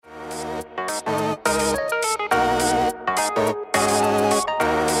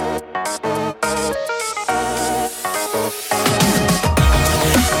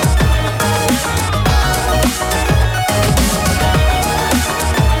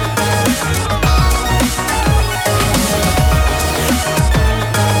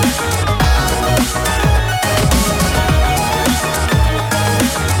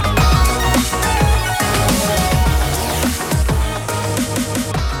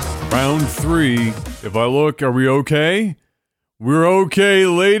Round 3. If I look, are we okay? We're okay,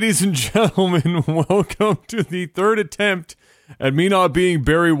 ladies and gentlemen. Welcome to the third attempt at me not being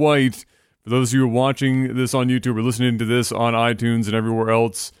Barry White. For those of you who are watching this on YouTube or listening to this on iTunes and everywhere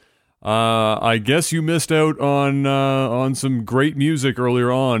else, I guess you missed out on some great music earlier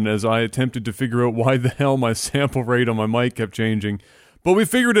on as I attempted to figure out why the hell my sample rate on my mic kept changing. But we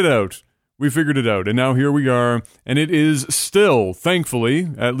figured it out. And now here we are, and it is still, thankfully,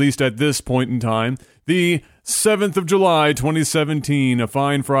 at least at this point in time, the 7th of July, 2017, a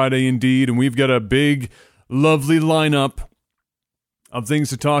fine Friday indeed, and we've got a big, lovely lineup of things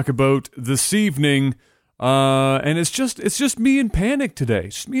to talk about this evening, and it's just me and Panic today.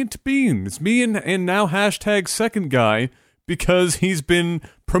 It's just me and Tabin. It's me and now hashtag second guy, because he's been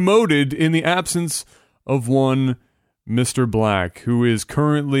promoted in the absence of one Mr. Black, who is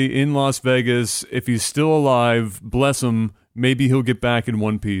currently in Las Vegas. If he's still alive, bless him, maybe he'll get back in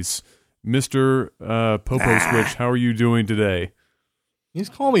one piece. Mr. Popo Switch, how are you doing today? You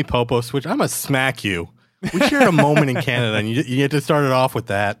just call me Popo Switch. I'm going to smack you. We shared a moment in Canada, and you get to start it off with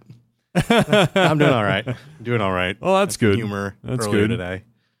that. I'm doing all right. Oh, that's good. Humor that's earlier good today.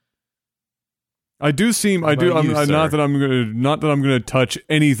 I'm not that I'm gonna touch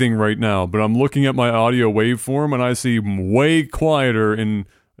anything right now, but I'm looking at my audio waveform and I see way quieter in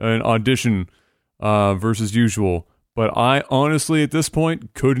an audition versus usual. But I honestly, at this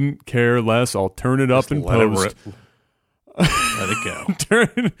point, couldn't care less. I'll turn it up and post. Let it go.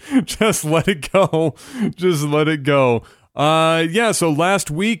 Just let it go. Just let it go. Yeah. So last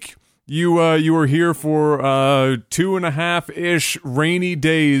week you were here for 2.5-ish rainy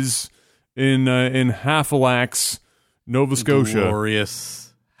days in Halifax, Nova Scotia.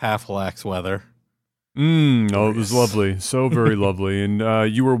 Glorious Halifax weather. Oh, it was lovely. So very lovely. And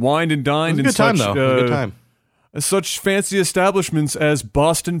you were wined and dined in good time. Such fancy establishments as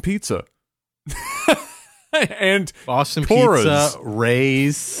Boston Pizza. And Boston Poras. Pizza,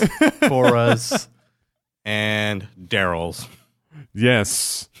 Ray's, Poras, and Daryl's.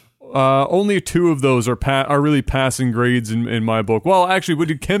 Yes. Only 2 of those are really passing grades in my book. Well, actually, we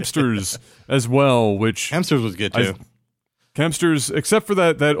did Kempster's as well, which... Kempster's was good, too. Kempster's, except for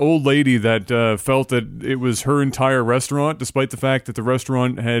that old lady that felt that it was her entire restaurant, despite the fact that the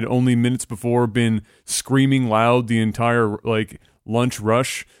restaurant had only minutes before been screaming loud the entire, lunch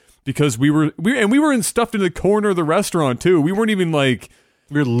rush, because we were stuffed in the corner of the restaurant, too. We weren't even, we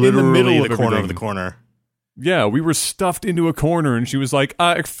were literally in the middle of corner everything. of the corner. Yeah, we were stuffed into a corner, and she was like,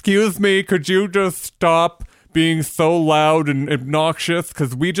 excuse me, could you just stop being so loud and obnoxious?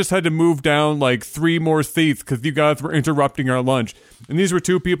 Because we just had to move down 3 more seats because you guys were interrupting our lunch. And these were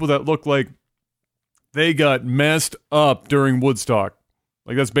 2 people that looked like they got messed up during Woodstock.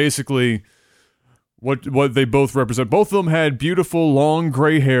 That's basically what they both represent. Both of them had beautiful, long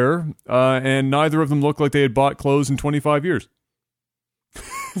gray hair, and neither of them looked like they had bought clothes in 25 years.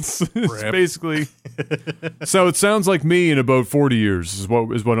 It's basically so it sounds like me in about 40 years is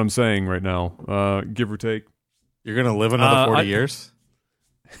what I'm saying right now, give or take. You're gonna live another 40 years?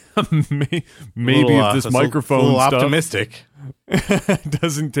 Maybe if this microphone stuff optimistic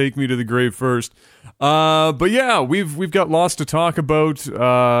doesn't take me to the grave first. But yeah, we've got lots to talk about,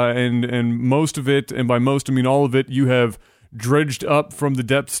 and most of it, and by most I mean all of it, you have dredged up from the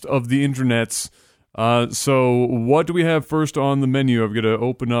depths of the internets. So what do we have first on the menu? I've got to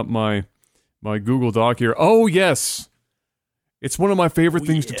open up my Google Doc here. Oh, yes. It's one of my favorite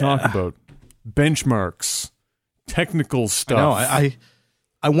things to talk about. Benchmarks. Technical stuff.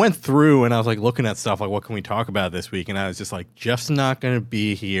 I went through and I was looking at stuff what can we talk about this week? And I was just Jeff's not going to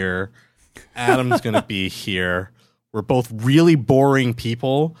be here. Adam's going to be here. We're both really boring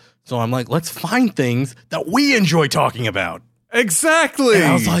people. So I'm let's find things that we enjoy talking about. Exactly. And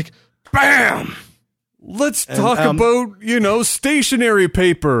I was bam! Let's talk about, stationery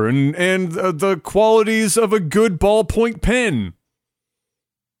paper and the qualities of a good ballpoint pen.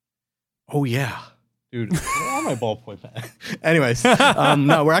 Oh, yeah. Dude, where are my ballpoint pen? Anyways,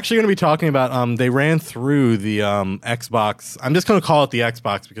 no, we're actually going to be talking about, they ran through the Xbox. I'm just going to call it the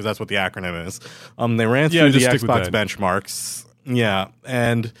Xbox because that's what the acronym is. They ran through the Xbox benchmarks. Yeah,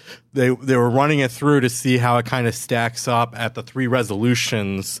 and they were running it through to see how it kind of stacks up at the 3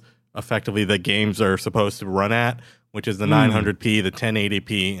 resolutions effectively the games are supposed to run at, which is the 900p, the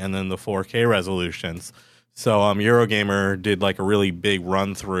 1080p, and then the 4K resolutions. So Eurogamer did a really big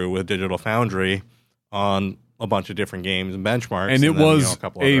run through with Digital Foundry on a bunch of different games and benchmarks, and it then, was a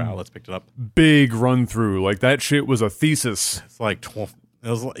couple other outlets picked it up. Big run through, that shit was a thesis. It's 12. It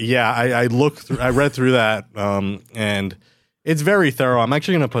was, yeah, I read through that, and it's very thorough. I'm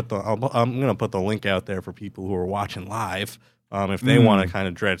actually gonna put the link out there for people who are watching live. if they want to kind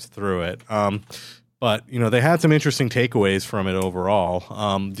of dredge through it. But, they had some interesting takeaways from it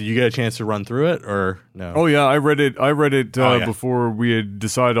overall. Did you get a chance to run through it or no? Oh, yeah, I read it before we had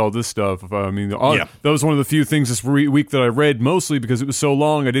decided all this stuff. That was one of the few things this week that I read, mostly because it was so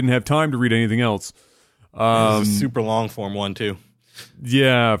long I didn't have time to read anything else. It was a super long form one, too.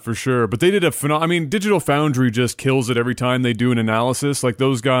 Yeah, for sure. But they did Digital Foundry just kills it every time they do an analysis. Like,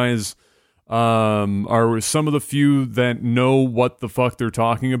 those guys are some of the few that know what the fuck they're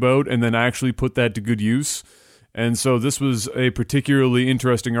talking about and then actually put that to good use. And so this was a particularly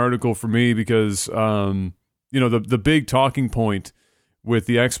interesting article for me because, the big talking point with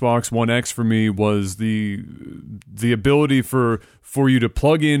the Xbox One X for me was the ability for you to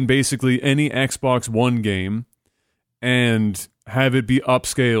plug in basically any Xbox One game and have it be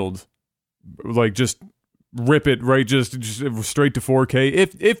upscaled, like just rip it right, just straight to 4K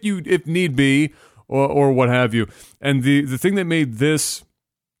if need be, or what have you. And the thing that made this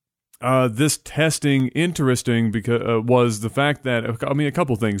testing interesting because was the fact that a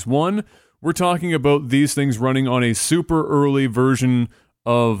couple things. One, we're talking about these things running on a super early version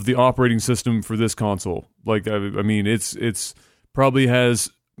of the operating system for this console. Like, it's probably has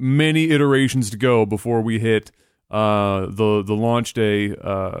many iterations to go before we hit the launch day,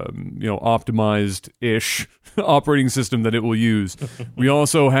 optimized-ish operating system that it will use. We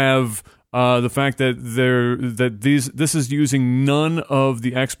also have the fact that this is using none of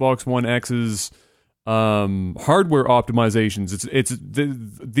the Xbox One X's hardware optimizations.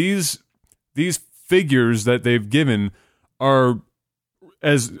 These figures that they've given are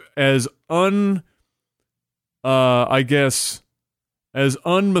as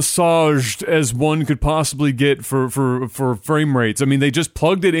unmassaged as one could possibly get for frame rates. I mean, they just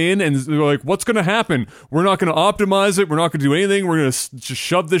plugged it in and they're like, what's going to happen? We're not going to optimize it. We're not going to do anything. We're going to just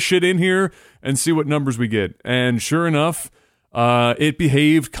shove this shit in here and see what numbers we get. And sure enough, it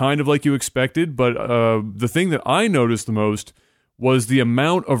behaved kind of like you expected. But the thing that I noticed the most was the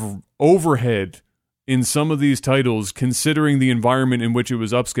amount of overhead in some of these titles, considering the environment in which it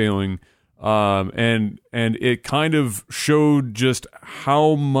was upscaling. And it kind of showed just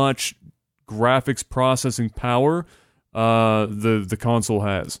how much graphics processing power the console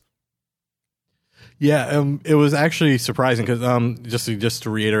has. Yeah, it was actually surprising because just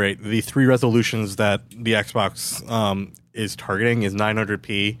to reiterate, the three resolutions that the Xbox is targeting is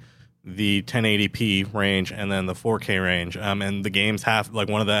 900p, the 1080p range, and then the 4K range. And the games have, like,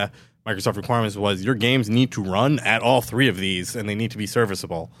 one of the Microsoft requirements was your games need to run at all three of these, and they need to be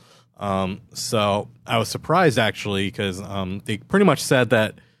serviceable. So I was surprised actually because they pretty much said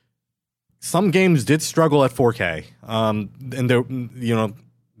that some games did struggle at 4K, and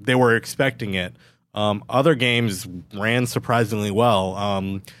they were expecting it. Other games ran surprisingly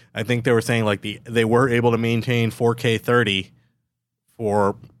well. I think they were saying like they were able to maintain 4K 30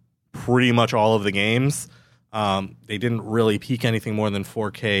 for pretty much all of the games. They didn't really peak anything more than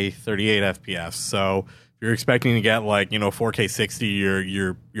 4K 38 FPS. So you're expecting to get 4K 60,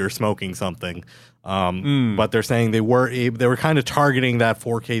 you're smoking something. But they're saying they were kind of targeting that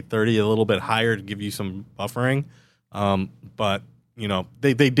 4K 30 a little bit higher to give you some buffering. But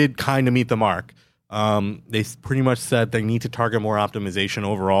they did kind of meet the mark. They pretty much said they need to target more optimization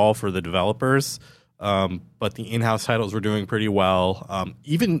overall for the developers. But the in-house titles were doing pretty well.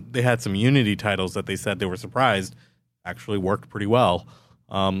 Even they had some Unity titles that they said they were surprised actually worked pretty well.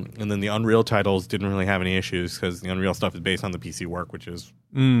 And then the Unreal titles didn't really have any issues because the Unreal stuff is based on the PC work, which is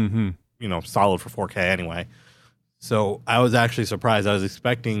solid for 4K anyway. So I was actually surprised. I was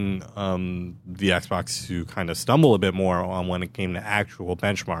expecting the Xbox to kind of stumble a bit more on when it came to actual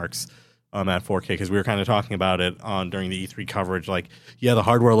benchmarks at 4K, because we were kind of talking about it during the E3 coverage. Like, yeah, the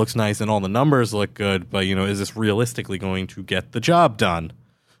hardware looks nice and all the numbers look good, but is this realistically going to get the job done?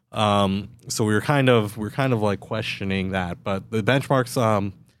 So we were kind of like questioning that, but the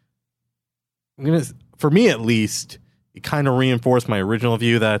benchmarks, for me at least, it kind of reinforced my original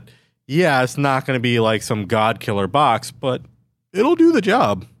view that it's not going to be like some god killer box, but it'll do the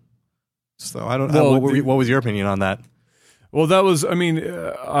job. So I don't know. What was your opinion on that? Well, that was,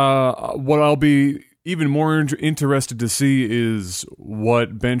 what I'll be even more interested to see is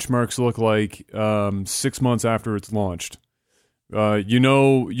what benchmarks look like 6 months after it's launched. You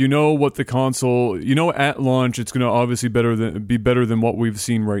know what the console, at launch it's going to obviously be better than what we've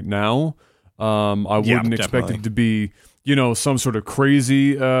seen right now. I wouldn't expect it to be, some sort of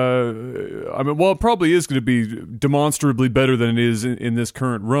crazy. It probably is going to be demonstrably better than it is in this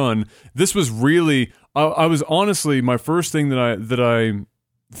current run. This was really, I was honestly, my first thing that I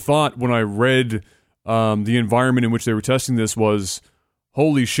thought when I read the environment in which they were testing this was,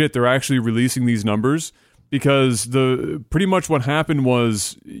 holy shit, they're actually releasing these numbers. because pretty much what happened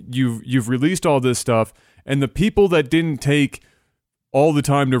was you've released all this stuff, and the people that didn't take all the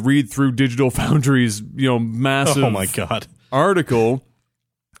time to read through Digital Foundry's massive oh my God. article,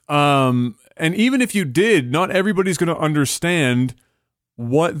 and even if you did, not everybody's going to understand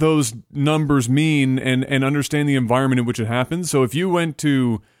what those numbers mean and understand the environment in which it happens. So if you went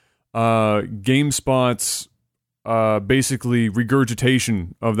to GameSpot's basically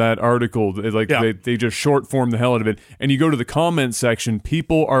regurgitation of that article, they just short form the hell out of it, and you go to the comment section,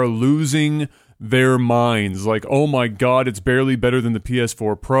 people are losing their minds. Like, oh my God, it's barely better than the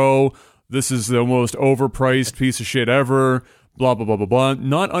PS4 Pro. This is the most overpriced piece of shit ever. Blah blah blah blah blah.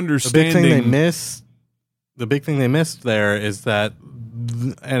 Not understanding. The big thing they missed there is that,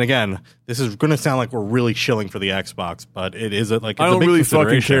 and again, this is going to sound like we're really shilling for the Xbox, but it is I don't really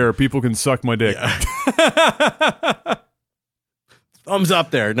fucking care. People can suck my dick. Yeah. Thumbs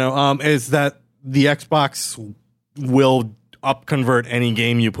up there. No, is that the Xbox will upconvert any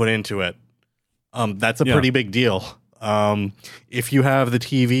game you put into it. That's a pretty big deal. If you have the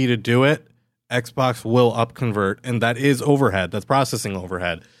TV to do it, Xbox will upconvert, and that is overhead. That's processing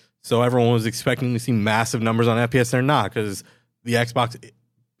overhead. So everyone was expecting to see massive numbers on FPS. They're not, because the Xbox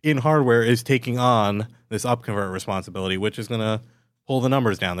in hardware is taking on this upconvert responsibility, which is going to pull the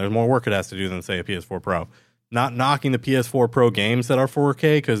numbers down. There's more work it has to do than, say, a PS4 Pro. Not knocking the PS4 Pro games that are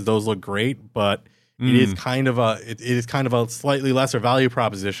 4K, because those look great, but it is kind of a slightly lesser value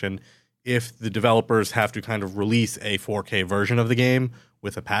proposition if the developers have to kind of release a 4K version of the game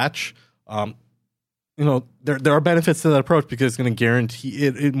with a patch. There are benefits to that approach, because it's going to guarantee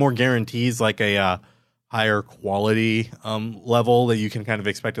it more guarantees like a higher quality level that you can kind of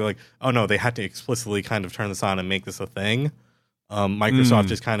expect to, like, oh no, they had to explicitly kind of turn this on and make this a thing. Microsoft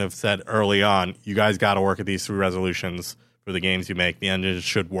just kind of said early on, you guys got to work at these 3 resolutions for the games you make. The engine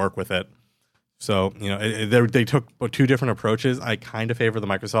should work with it. So, they took 2 different approaches. I kind of favor the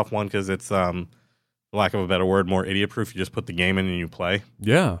Microsoft one because it's, for lack of a better word, more idiot-proof. You just put the game in and you play.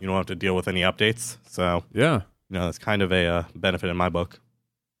 Yeah. You don't have to deal with any updates. So, yeah. That's kind of a benefit in my book.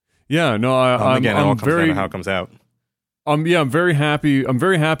 Yeah, no, I'm down very to how it comes out. I'm very happy. I'm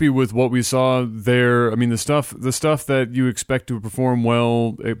very happy with what we saw there. I mean, the stuff that you expect to perform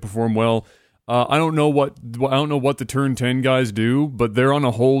well, it performed well. I don't know what the Turn 10 guys do, but they're on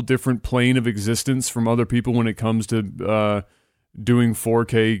a whole different plane of existence from other people when it comes to doing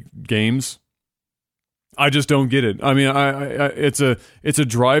 4K games. I just don't get it. I mean, it's a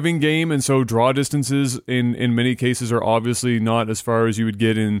driving game, and so draw distances in many cases are obviously not as far as you would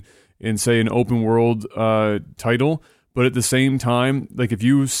get in say an open world title. But at the same time, like if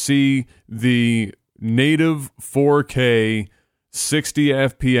you see the native 4K 60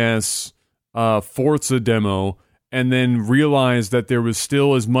 FPS Forza demo, and then realize that there was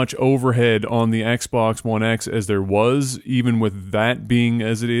still as much overhead on the Xbox One X as there was, even with that being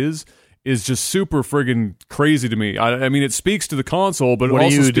as it is just super friggin' crazy to me. I mean, it speaks to the console, but it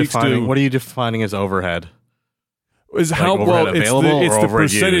also speaks to... What are you defining as overhead? Is how well it's the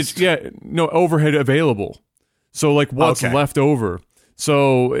percentage. Yeah, no, overhead available. So like what's left over.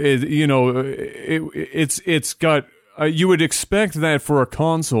 So it's got. You would expect that for a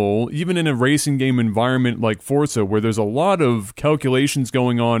console, even in a racing game environment like Forza, where there's a lot of calculations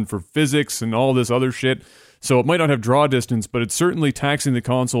going on for physics and all this other shit. So it might not have draw distance, but it's certainly taxing the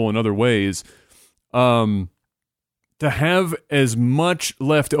console in other ways. To have as much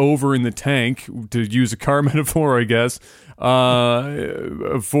left over in the tank, to use a car metaphor, I guess,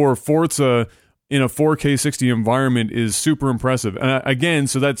 for Forza in a 4K 60 environment is super impressive. And again,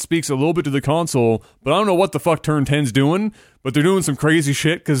 so that speaks a little bit to the console, but I don't know what the fuck Turn 10's doing, but they're doing some crazy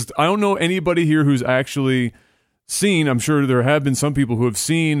shit, because I don't know anybody here who's actually seen, I'm sure there have been some people who have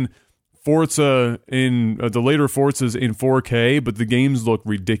seen Forza in the later Forzas in 4K, but the games look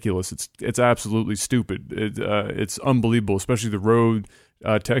ridiculous. It's absolutely stupid. It's unbelievable, especially the road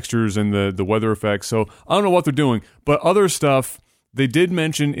textures and the weather effects. So I don't know what they're doing, but other stuff they did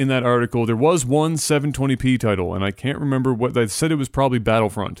mention in that article. There was one 720p title, and I can't remember what they said. It was probably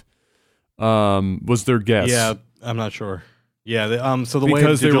Battlefront. Was their guess? Yeah, I'm not sure. Yeah, so the way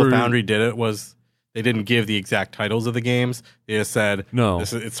Digital Foundry did it was, they didn't give the exact titles of the games. They just said, no,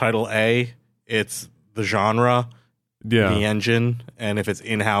 it's title A, it's the genre, the engine, and if it's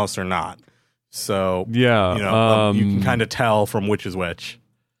in-house or not. So, you can kind of tell from which is which.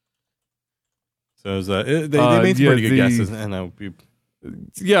 So they made some pretty good guesses. And I mean,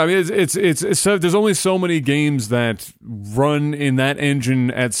 it's so, there's only so many games that run in that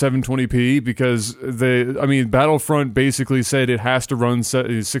engine at 720p, because Battlefront basically said it has to run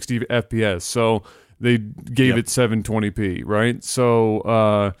 60 FPS. So they gave it 720p, right?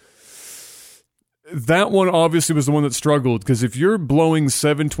 So that one obviously was the one that struggled, because if you're blowing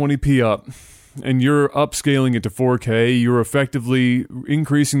 720p up and you're upscaling it to 4K, you're effectively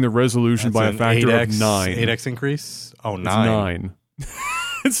increasing the resolution by a factor of 9. 8x increase? Oh, It's 9.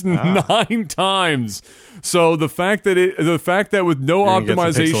 It's 9 times. So the fact that with no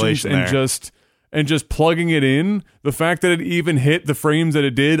optimizations and just plugging it in, the fact that it even hit the frames that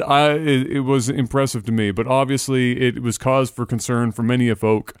it did, it was impressive to me. But obviously, it was cause for concern for many a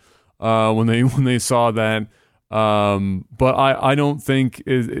folk when they saw that. But I don't think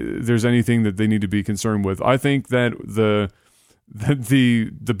there's anything that they need to be concerned with. I think that the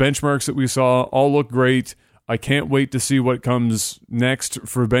benchmarks that we saw all look great. I can't wait to see what comes next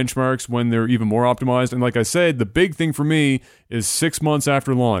for benchmarks when they're even more optimized. And like I said, the big thing for me is 6 months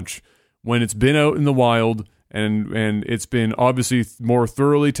after launch, when it's been out in the wild and it's been obviously more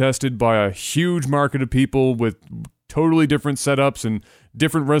thoroughly tested by a huge market of people with totally different setups and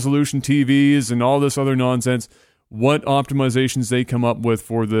different resolution TVs and all this other nonsense. What optimizations they come up with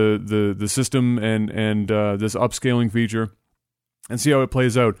for the system and this upscaling feature, and see how it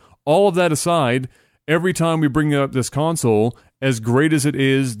plays out. All of that aside, every time we bring up this console, as great as it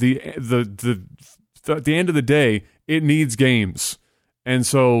is, at the end of the day, it needs games. And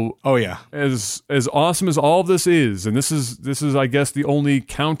so, as awesome as all of this is, and this is I guess the only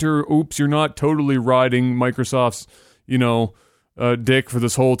counter. Oops, you're not totally riding Microsoft's dick for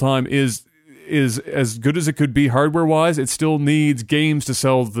this whole time. Is as good as it could be hardware wise. It still needs games to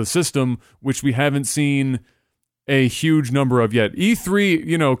sell the system, which we haven't seen a huge number of yet.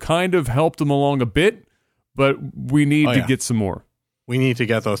 E3, kind of helped them along a bit, but we need to get some more. We need to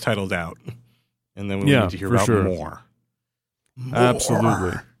get those titles out, and then we need to hear about more.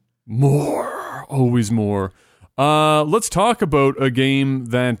 Absolutely. More. Always more. Let's talk about a game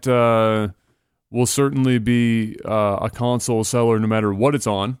that will certainly be a console seller no matter what it's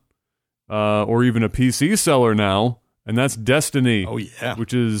on, or even a PC seller now, and that's Destiny. Oh, yeah.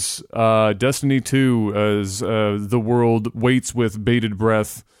 Which is Destiny 2, as the world waits with bated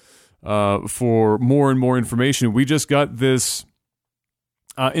breath for more and more information. We just got this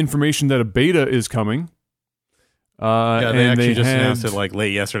information that a beta is coming. They actually just announced it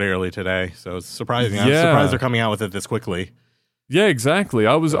late yesterday, early today. So it's surprising. I'm surprised they're coming out with it this quickly. Yeah, exactly.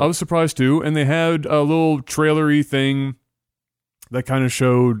 I was surprised too. And they had a little trailery thing that kind of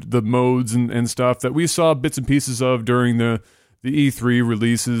showed the modes and stuff that we saw bits and pieces of during the E3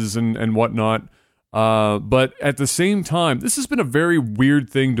 releases and whatnot. But at the same time, this has been a very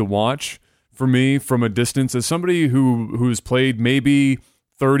weird thing to watch for me from a distance. As somebody who's played maybe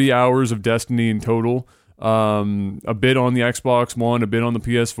 30 hours of Destiny in total. A bit on the Xbox One, a bit on the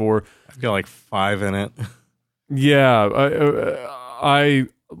PS4. I've got 5 in it. Yeah, I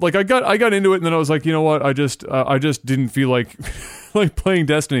got into it, and then I was like, you know what? I just didn't feel like playing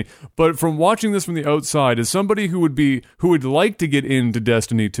Destiny. But from watching this from the outside, as somebody who would like to get into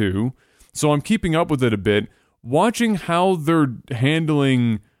Destiny 2, so I'm keeping up with it a bit. Watching how they're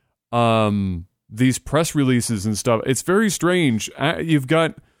handling these press releases and stuff, it's very strange.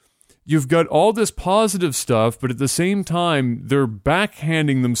 You've got all this positive stuff, but at the same time, they're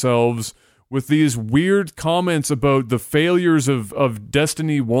backhanding themselves with these weird comments about the failures of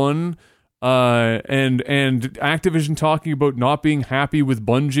Destiny 1, and Activision talking about not being happy with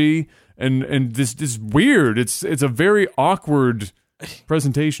Bungie, and this weird. It's a very awkward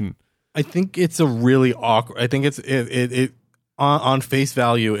presentation. I think it's a really awkward. I think it on face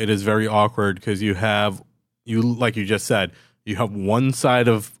value, it is very awkward because you like you just said. You have one side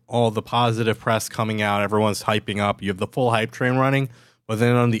of all the positive press coming out, everyone's hyping up. You have the full hype train running, but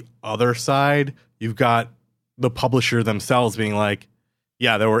then on the other side, you've got the publisher themselves being like,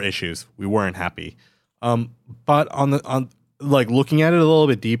 "Yeah, there were issues. We weren't happy." But on looking at it a little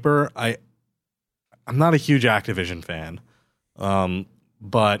bit deeper, I'm not a huge Activision fan,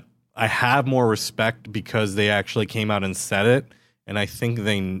 but I have more respect because they actually came out and said it, and I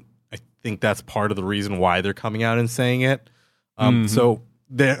think that's part of the reason why they're coming out and saying it. So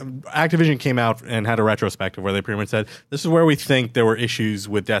Activision came out and had a retrospective where they pretty much said, this is where we think there were issues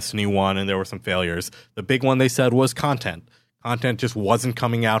with Destiny 1 and there were some failures. The big one they said was content. Content just wasn't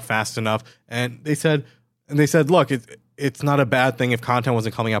coming out fast enough. And they said, look, it's not a bad thing if content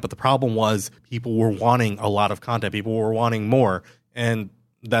wasn't coming out, but the problem was people were wanting a lot of content. People were wanting more. And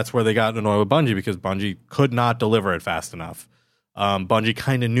that's where they got annoyed with Bungie, because Bungie could not deliver it fast enough. Bungie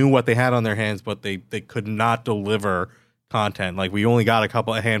kind of knew what they had on their hands, but they could not deliver content. We only got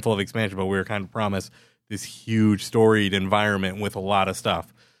a handful of expansion, but we were kind of promised this huge storied environment with a lot of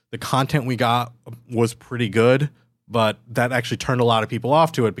stuff. The content we got was pretty good, but that actually turned a lot of people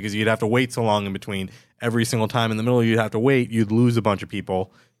off to it because you'd have to wait so long in between. Every single time in the middle you'd have to wait, you'd lose a bunch of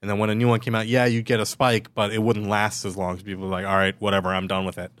people. And then when a new one came out, yeah, you get a spike, but it wouldn't last as long. So people were like, all right, whatever, I'm done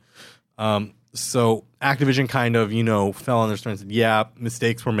with it. So Activision kind of, fell on their stern and said, yeah,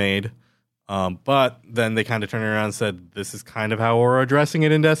 mistakes were made. But then they kind of turned around and said, this is kind of how we're addressing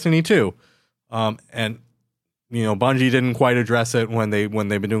it in Destiny 2. And Bungie didn't quite address it when they've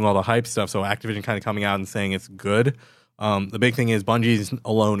been doing all the hype stuff. So Activision kind of coming out and saying it's good. The big thing is Bungie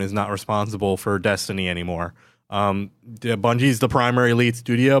alone is not responsible for Destiny anymore. Bungie's the primary lead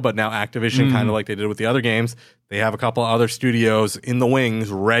studio, but now Activision, kind of like they did with the other games, they have a couple other studios in the wings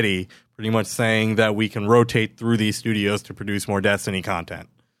ready, pretty much saying that we can rotate through these studios to produce more Destiny content.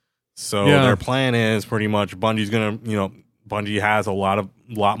 So their plan is pretty much Bungie has a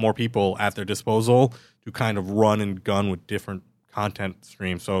lot more people at their disposal to kind of run and gun with different content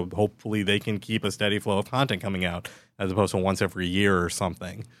streams. So hopefully they can keep a steady flow of content coming out as opposed to once every year or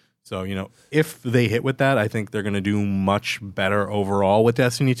something. So, if they hit with that, I think they're going to do much better overall with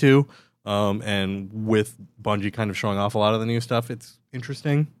Destiny 2. And with Bungie kind of showing off a lot of the new stuff, it's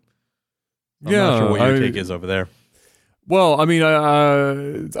interesting. I'm not sure what your take is over there. Well, I mean,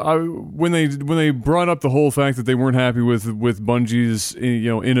 when they brought up the whole fact that they weren't happy with Bungie's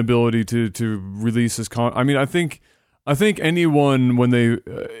inability to release this I mean, I think anyone when they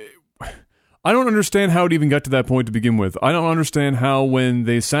I don't understand how it even got to that point to begin with. I don't understand how when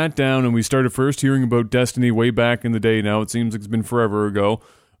they sat down and we started first hearing about Destiny way back in the day. Now it seems like it's been forever ago.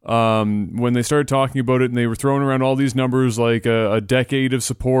 When they started talking about it and they were throwing around all these numbers like a decade of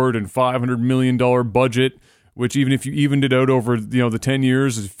support and $500 million budget. Which even if you evened it out over the 10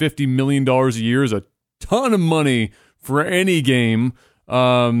 years, is $50 million a year is a ton of money for any game.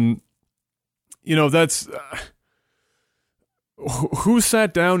 That's who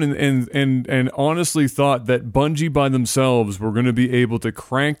sat down and honestly thought that Bungie by themselves were going to be able to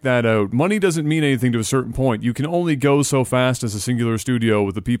crank that out. Money doesn't mean anything to a certain point. You can only go so fast as a singular studio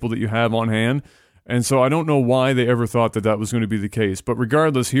with the people that you have on hand. And so I don't know why they ever thought that was going to be the case. But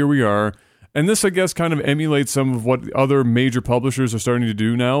regardless, here we are. And this, I guess, kind of emulates some of what other major publishers are starting to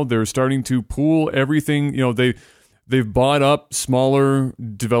do now. They're starting to pool everything. They've bought up smaller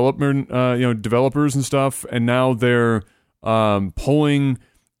developers and stuff, and now they're pulling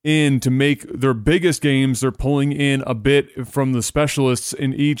in to make their biggest games. They're pulling in a bit from the specialists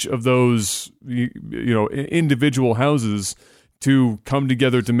in each of those individual houses to come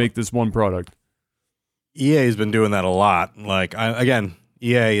together to make this one product. EA's been doing that a lot.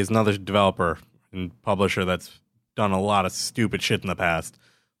 EA is another developer and publisher that's done a lot of stupid shit in the past.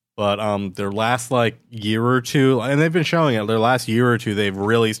 But their last year or two, and they've been showing it, their last year or two, they've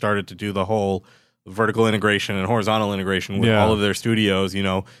really started to do the whole vertical integration and horizontal integration with all of their studios.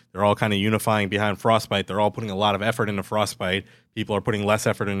 They're all kind of unifying behind Frostbite. They're all putting a lot of effort into Frostbite. People are putting less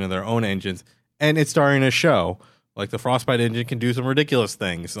effort into their own engines. And it's starting to show. Like the Frostbite engine can do some ridiculous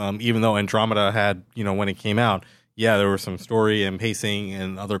things. Even though Andromeda had, when it came out, there were some story and pacing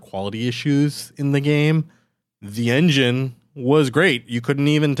and other quality issues in the game. The engine was great. You couldn't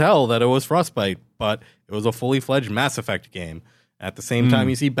even tell that it was Frostbite, but it was a fully fledged Mass Effect game. At the same time,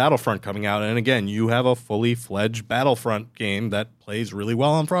 you see Battlefront coming out, and again, you have a fully fledged Battlefront game that plays really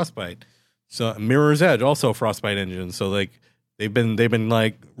well on Frostbite. So Mirror's Edge, also Frostbite engine. So they've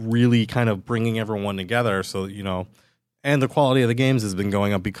been really kind of bringing everyone together. So and the quality of the games has been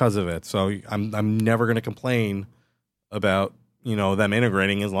going up because of it. So I'm never going to complain about them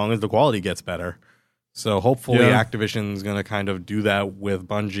integrating as long as the quality gets better. So hopefully Activision's going to kind of do that with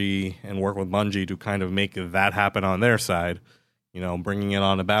Bungie and work with Bungie to kind of make that happen on their side, bringing it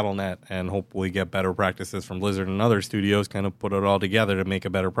on to Battle.net and hopefully get better practices from Blizzard and other studios, kind of put it all together to make a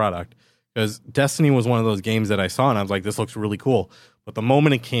better product. Because Destiny was one of those games that I saw and I was like, this looks really cool. But the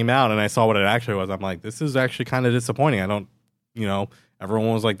moment it came out and I saw what it actually was, I'm like, this is actually kind of disappointing. I don't,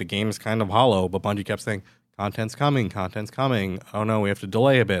 everyone was like, the game is kind of hollow, but Bungie kept saying, content's coming. Oh no, we have to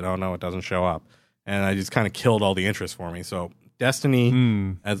delay a bit. Oh no, it doesn't show up. And I just kind of killed all the interest for me. So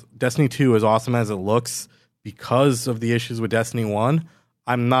Destiny, as Destiny 2, as awesome as it looks, because of the issues with Destiny 1,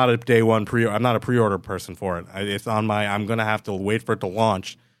 I'm not a day one I'm not a pre-order person for it. It's on I'm going to have to wait for it to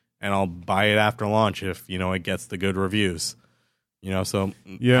launch, and I'll buy it after launch if, it gets the good reviews.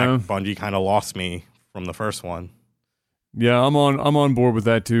 Bungie kind of lost me from the first one. Yeah, I'm on board with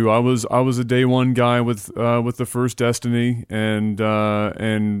that too. I was a day one guy with the first Destiny, and all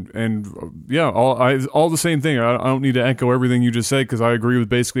the same thing. I don't need to echo everything you just said because I agree with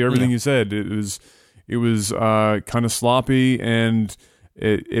basically everything you said. It was kind of sloppy, and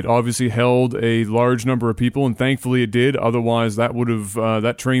it obviously held a large number of people, and thankfully it did. Otherwise,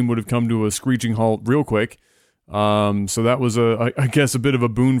 that train would have come to a screeching halt real quick. So that was I guess a bit of a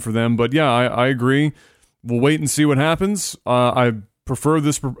boon for them. But yeah, I agree. We'll wait and see what happens. I prefer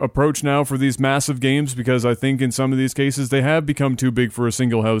this approach now for these massive games because I think in some of these cases they have become too big for a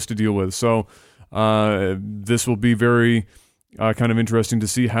single house to deal with. So this will be very kind of interesting to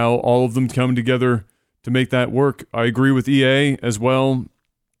see how all of them come together to make that work. I agree with EA as well.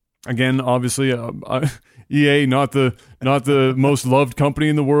 Again, obviously, EA not the most loved company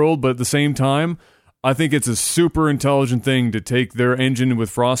in the world, but at the same time, I think it's a super intelligent thing to take their engine with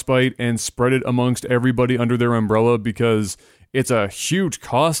Frostbite and spread it amongst everybody under their umbrella because it's a huge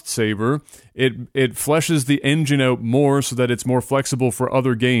cost saver. It fleshes the engine out more so that it's more flexible for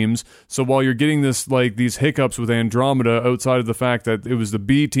other games. So while you're getting this like these hiccups with Andromeda, outside of the fact that it was the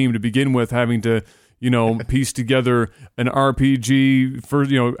B team to begin with having to piece together an RPG for,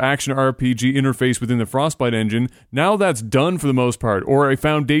 action RPG interface within the Frostbite engine. Now that's done for the most part, or a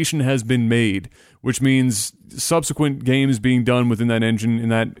foundation has been made, which means subsequent games being done within that engine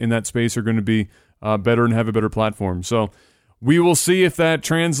in that space are going to be better and have a better platform. So we will see if that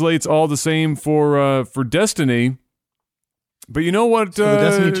translates all the same for Destiny. But you know what? So the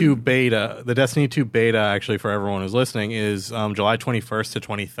Destiny 2 beta, actually, for everyone who's listening, is July 21st to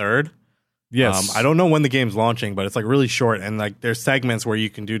 23rd. Yes. I don't know when the game's launching, but it's like really short, and like there's segments where you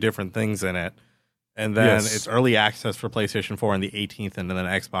can do different things in it. And then it's early access for PlayStation 4 on the 18th, and then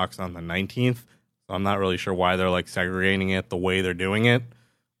Xbox on the 19th. So I'm not really sure why they're like segregating it the way they're doing it.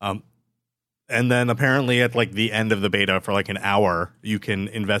 And then apparently at like the end of the beta for like an hour, you can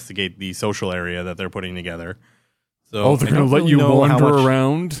investigate the social area that they're putting together. So they're going to let you wander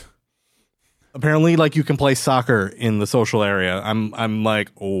around? Apparently, like you can play soccer in the social area. I'm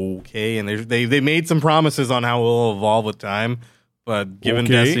like, okay, and they made some promises on how it will evolve with time, but given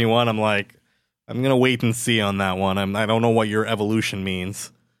Destiny 1, I'm like, I'm gonna wait and see on that one. I don't know what your evolution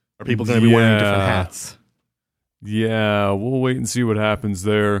means. Are people gonna be wearing different hats? Yeah, we'll wait and see what happens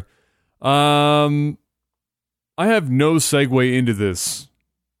there. I have no segue into this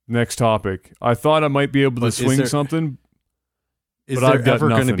next topic. I thought I might be able to swing something. Is there ever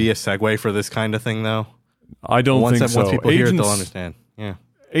going to be a segue for this kind of thing, though? I don't think so. Once people hear it, they'll understand. Yeah.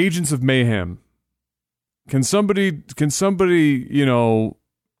 Agents of Mayhem. Can somebody, for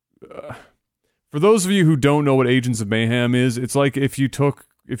those of you who don't know what Agents of Mayhem is, it's like if you took,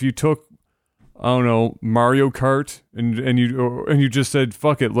 I don't know, Mario Kart and you just said,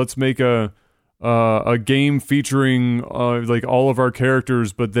 fuck it, let's make a game featuring like all of our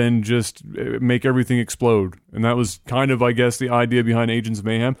characters, but then just make everything explode. And that was kind of, I guess, the idea behind Agents of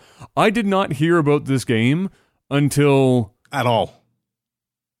Mayhem. I did not hear about this game until at all.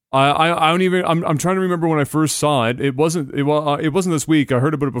 I don't even. I'm trying to remember when I first saw it. It wasn't this week. I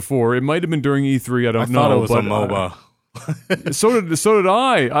heard about it before. It might have been during E3. I don't know. I thought it was a MOBA. So did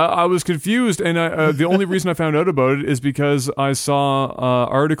I. I was confused, and the only reason I found out about it is because I saw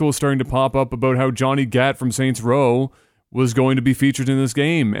articles starting to pop up about how Johnny Gat from Saints Row was going to be featured in this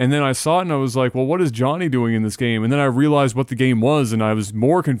game, and then I saw it and I was like, well, what is Johnny doing in this game? And then I realized what the game was, and I was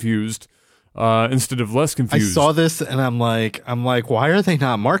more confused instead of less confused. I saw this and I'm like, why are they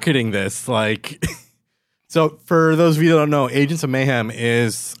not marketing this? Like. So, for those of you that don't know, Agents of Mayhem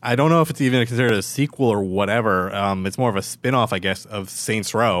is, I don't know if it's even considered a sequel or whatever. It's more of a spin-off, I guess, of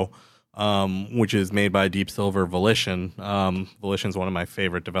Saints Row, which is made by Deep Silver Volition. Volition's one of my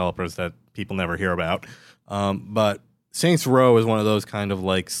favorite developers that people never hear about. But Saints Row is one of those kind of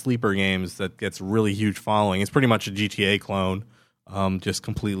like sleeper games that gets really huge following. It's pretty much a GTA clone, just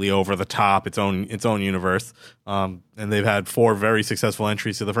completely over the top, its own universe. And they've had 4 very successful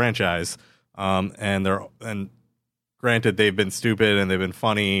entries to the franchise. And granted, they've been stupid and they've been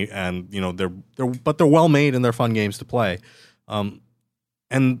funny, and they're well made and they're fun games to play.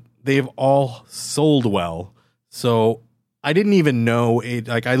 And they've all sold well. So I didn't even know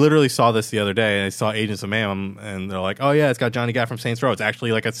I literally saw this the other day, and I saw Agents of Mayhem, and they're like, oh yeah, it's got Johnny Gat from Saints Row. It's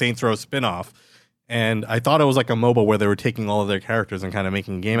actually like a Saints Row spinoff. And I thought it was like a MOBA where they were taking all of their characters and kind of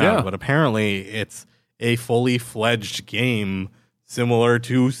making a game out of it. But apparently it's a fully fledged game similar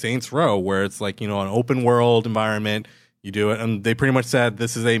to Saints Row, where it's like, an open world environment. You do it, and they pretty much said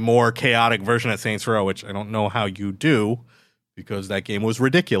this is a more chaotic version of Saints Row, which I don't know how you do, because that game was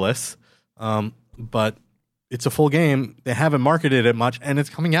ridiculous. But it's a full game. They haven't marketed it much, and it's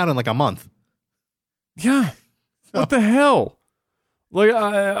coming out in like a month. Yeah. What the hell? Like,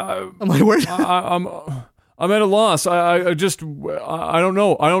 I'm like, where? I'm at a loss. I don't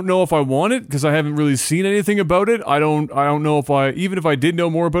know. I don't know if I want it because I haven't really seen anything about it. I don't know if even if I did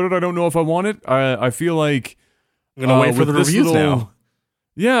know more about it, I don't know if I want it. I feel like I'm gonna wait for the reviews now.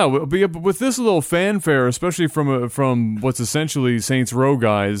 Yeah, but with this little fanfare, especially from what's essentially Saints Row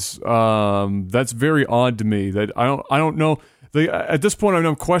guys, that's very odd to me. That I don't know. at this point,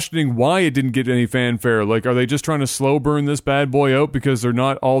 I'm questioning why it didn't get any fanfare. Like, are they just trying to slow burn this bad boy out because they're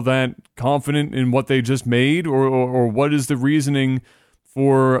not all that confident in what they just made, or what is the reasoning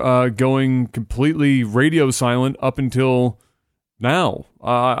for going completely radio silent up until now?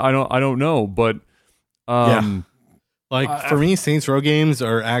 I don't know, but Like, for me, Saints Row games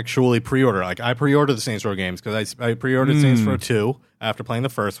are actually pre-order. Like, I pre-ordered the Saints Row games because I pre-ordered Saints Row 2 after playing the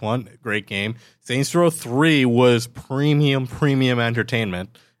first one. Great game. Saints Row 3 was premium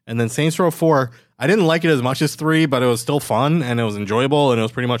entertainment. And then Saints Row 4, I didn't like it as much as 3, but it was still fun, and it was enjoyable, and it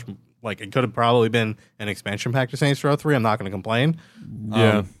was pretty much, like, it could have probably been an expansion pack to Saints Row 3. I'm not going to complain.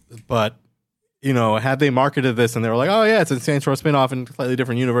 Yeah. But... you know, had they marketed this and they were like, oh, yeah, it's a Saints Row spinoff in a slightly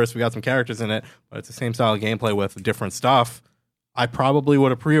different universe. We got some characters in it, but it's the same style of gameplay with different stuff. I probably would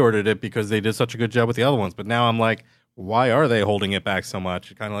have pre-ordered it because they did such a good job with the other ones. But now I'm like, why are they holding it back so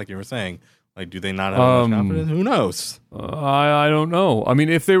much? Kind of like you were saying. Like, do they not have much confidence? Who knows? I don't know. I mean,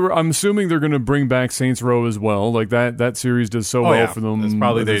 if they were, I'm assuming they're going to bring back Saints Row as well. Like, that series does so well for them. It's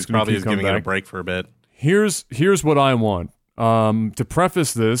probably just giving it a break for a bit. Here's what I want. To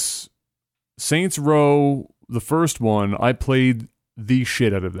preface this, Saints Row, the first one, I played the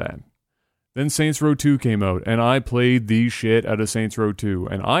shit out of that. Then Saints Row 2 came out, and I played the shit out of Saints Row 2.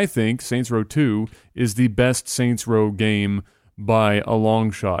 And I think Saints Row 2 is the best Saints Row game by a long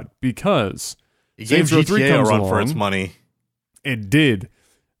shot, because it gave Saints Row 3 GTA comes a run along, for its money. It did.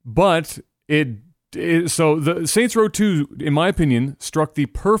 But so the Saints Row 2, in my opinion, struck the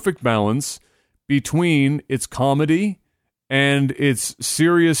perfect balance between its comedy and its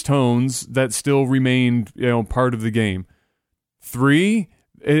serious tones that still remained, part of the game. 3,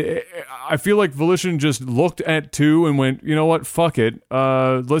 I feel like Volition just looked at 2 and went, you know what, fuck it.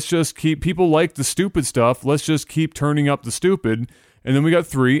 Let's just keep, people like the stupid stuff. Let's just keep turning up the stupid. And then we got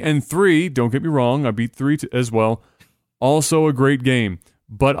 3, and 3, don't get me wrong, I beat 3 as well. Also a great game.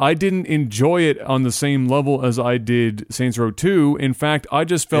 But I didn't enjoy it on the same level as I did Saints Row 2. In fact, I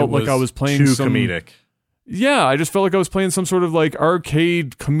just felt like I was playing too comedic. Yeah, I just felt like I was playing some sort of like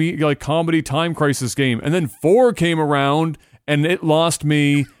arcade comedy time crisis game. And then 4 came around and it lost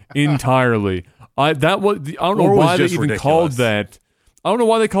me entirely. I don't know why they even called that. I don't know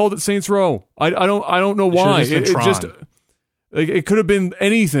why they called it Saints Row. I don't know why. It could have been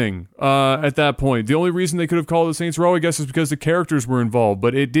anything at that point. The only reason they could have called it Saints Row, I guess, is because the characters were involved,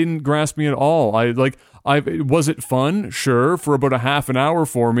 but it didn't grasp me at all. Was it fun? Sure, for about a half an hour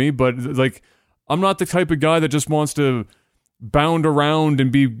for me, but like, I'm not the type of guy that just wants to bound around and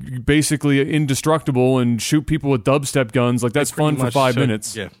be basically indestructible and shoot people with dubstep guns. Like, that's fun for 5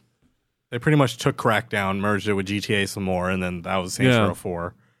 minutes. Yeah. They pretty much took Crackdown, merged it with GTA some more, and then that was Saints Row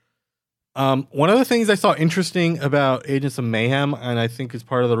 4. One of the things I saw interesting about Agents of Mayhem, and I think is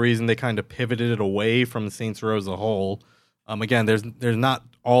part of the reason they kind of pivoted it away from Saints Row as a whole. Again, there's not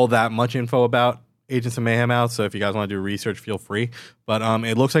all that much info about Agents of Mayhem out, so if you guys want to do research, feel free. But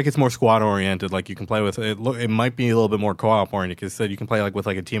it looks like it's more squad oriented. Like, you can play with it. It might be a little bit more co-op oriented because it said you can play with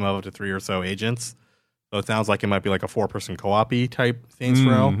a team of up to 3 or so agents. So it sounds like it might be like a 4-person co-op-y type Saints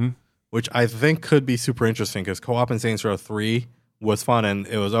Row, which I think could be super interesting because co-op in Saints Row 3 was fun, and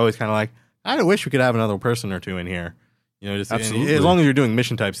it was always kind of like, I wish we could have another person or two in here. Just absolutely, as long as you're doing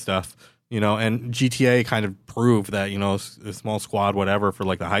mission type stuff. And GTA kind of proved that, a small squad, whatever, for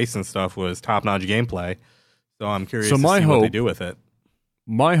like the heists and stuff was top-notch gameplay. So I'm curious to see what they do with it.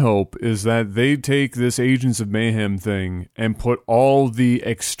 My hope is that they take this Agents of Mayhem thing and put all the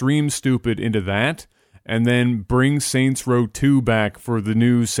extreme stupid into that, and then bring Saints Row 2 back for the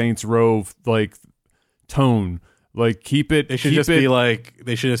new Saints Row, like, tone. Like, keep it... They should just be like,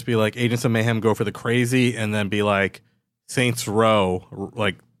 Agents of Mayhem go for the crazy, and then be like, Saints Row,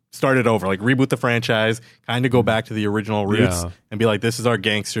 like... start it over, like reboot the franchise, kind of go back to the original roots, and be like, this is our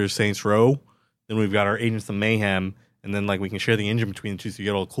gangsters Saints Row. Then we've got our Agents of Mayhem, and then like we can share the engine between the two, so you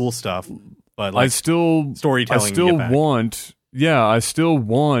get all the cool stuff. But like, storytelling. I still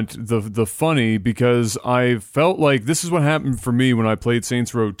want the funny, because I felt like this is what happened for me when I played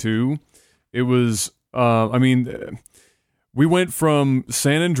Saints Row 2. It was, we went from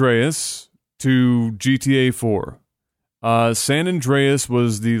San Andreas to GTA 4. San Andreas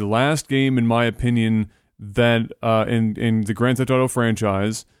was the last game, in my opinion, that in the Grand Theft Auto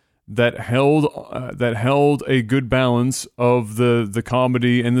franchise that held a good balance of the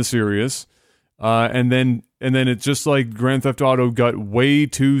comedy and the serious, and then it's just like Grand Theft Auto got way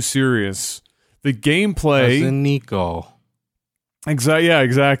too serious. The gameplay, Nico.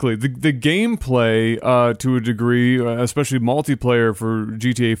 Exactly. The gameplay, to a degree, especially multiplayer for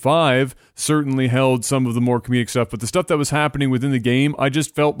GTA 5, certainly held some of the more comedic stuff. But the stuff that was happening within the game, I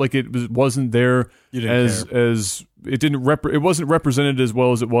just felt like wasn't there as it wasn't represented as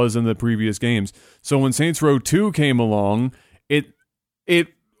well as it was in the previous games. So when Saints Row 2 came along, it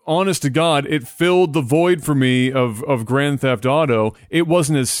honest to God, it filled the void for me of Grand Theft Auto. It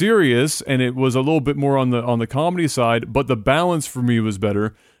wasn't as serious, and it was a little bit more on the comedy side, but the balance for me was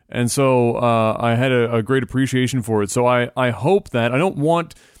better, and so I had a great appreciation for it. So I hope that I don't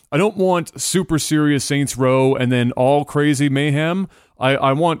want super serious Saints Row and then all crazy mayhem.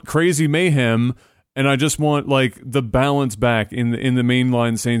 I want crazy mayhem. And I just want like the balance back in the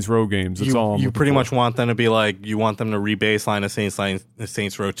mainline Saints Row games. That's all. You pretty much want them to be like, you want them to rebaseline a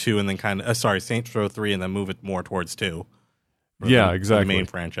Saints Row 2 and then Saints Row 3 and then move it more towards 2. Yeah, exactly. The main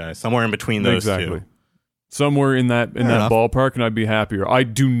franchise, somewhere in between those two. Somewhere in that ballpark, and I'd be happier. I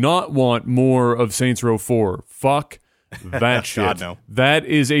do not want more of Saints Row 4. Fuck that shit. God, no. That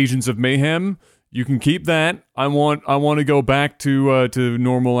is Agents of Mayhem. You can keep that. I want to go back to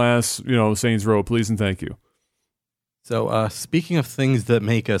normal ass, Saints Row, please and thank you. So, speaking of things that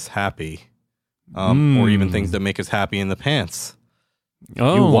make us happy, or even things that make us happy in the pants,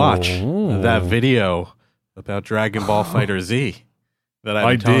 you watch that video about Dragon Ball Fighter Z that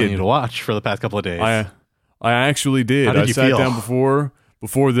I've been telling you to watch for the past couple of days. I actually did. How did you feel? Sat down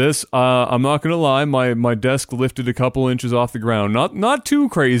before this. I'm not gonna lie, my desk lifted a couple inches off the ground. Not too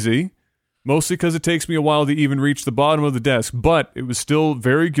crazy. Mostly because it takes me a while to even reach the bottom of the desk, but it was still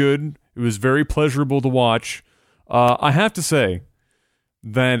very good. It was very pleasurable to watch. I have to say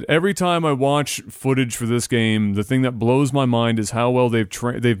that every time I watch footage for this game, the thing that blows my mind is how well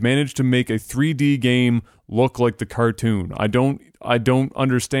they've managed to make a 3D game look like the cartoon. I don't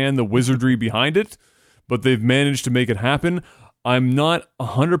understand the wizardry behind it, but they've managed to make it happen. I'm not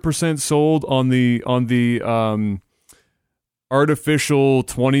 100% sold on the artificial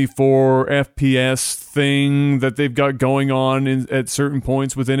 24 FPS thing that they've got going on at certain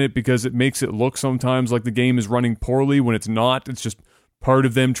points within it, because it makes it look sometimes like the game is running poorly when it's not. It's just part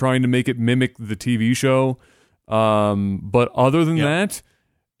of them trying to make it mimic the TV show. But other than that,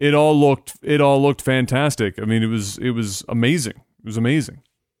 it all looked fantastic. I mean, it was amazing. It was amazing.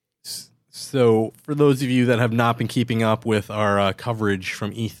 So, for those of you that have not been keeping up with our coverage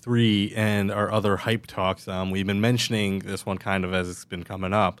from E3 and our other hype talks, we've been mentioning this one kind of as it's been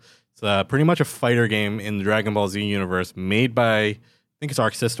coming up. It's pretty much a fighter game in the Dragon Ball Z universe made by, I think it's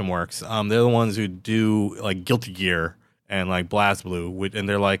Arc System Works. They're the ones who do like Guilty Gear and like BlazBlue, and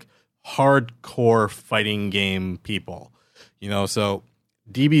they're like hardcore fighting game people. So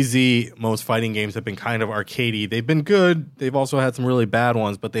DBZ, most fighting games have been kind of arcadey. They've been good. They've also had some really bad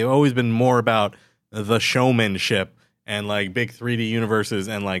ones, but they've always been more about the showmanship and like big 3D universes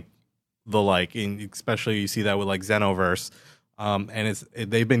and like especially you see that with like Xenoverse. And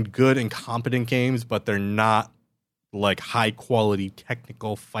they've been good and competent games, but they're not like high quality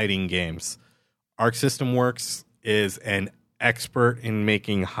technical fighting games. Arc System Works is an expert in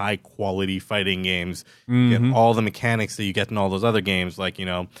making high quality fighting games. You get all the mechanics that you get in all those other games, like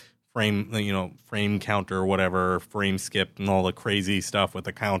frame counter or whatever, frame skip, and all the crazy stuff with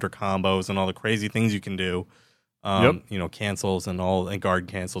the counter combos and all the crazy things you can do. Cancels and guard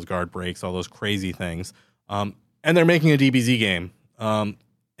cancels, guard breaks, all those crazy things. And they're making a DBZ game.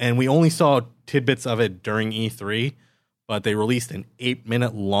 And we only saw tidbits of it during E3, but they released an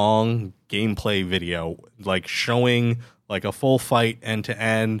 8-minute long gameplay video, like showing like a full fight end to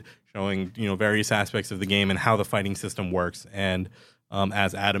end, showing various aspects of the game and how the fighting system works. And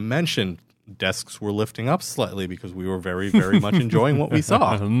as Adam mentioned, desks were lifting up slightly because we were very, very much enjoying what we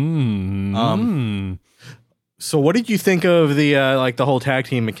saw. So what did you think of the the whole tag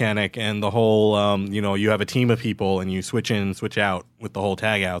team mechanic and the whole you have a team of people and you switch in and switch out with the whole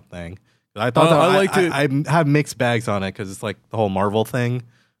tag out thing? I thought I have mixed bags on it because it's like the whole Marvel thing.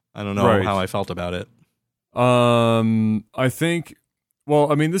 I don't know how I felt about it. I think. Well,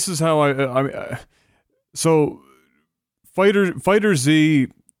 I mean, this is how so Fighter Z.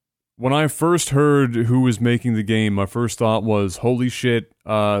 When I first heard who was making the game, my first thought was, "Holy shit!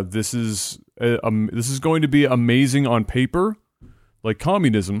 This is going to be amazing on paper, like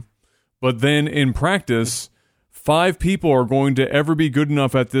communism." But then in practice, 5 people are going to ever be good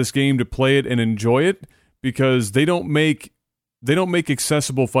enough at this game to play it and enjoy it, because they don't make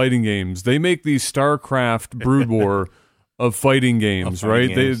accessible fighting games. They make these StarCraft Brood War of fighting games,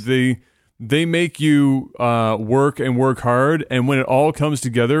 right? Games. They make you work and work hard, and when it all comes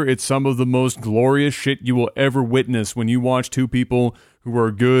together, it's some of the most glorious shit you will ever witness when you watch 2 people who are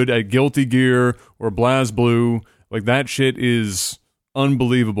good at Guilty Gear or BlazBlue Like, that shit is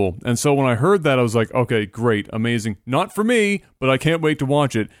unbelievable. And so when I heard that, I was like, okay, great, amazing. Not for me, but I can't wait to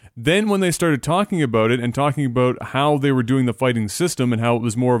watch it. Then when they started talking about it and talking about how they were doing the fighting system and how it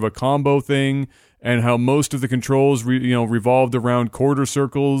was more of a combo thing and how most of the controls revolved around quarter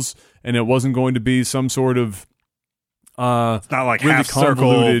circles and it wasn't going to be some sort of it's not like really half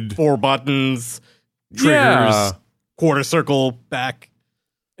convoluted circle, 4 buttons, triggers, quarter circle, back.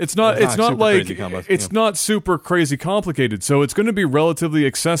 It's not super crazy complicated. So it's going to be relatively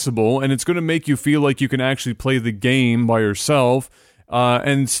accessible, and it's going to make you feel like you can actually play the game by yourself,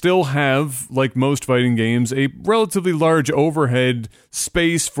 and still have, like most fighting games, a relatively large overhead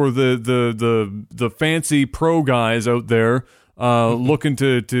space for the fancy pro guys out there looking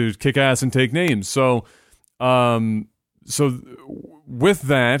to kick ass and take names. So with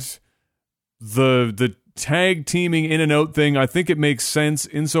that, the tag teaming in and out thing, I think it makes sense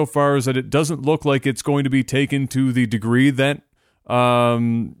insofar as that it doesn't look like it's going to be taken to the degree that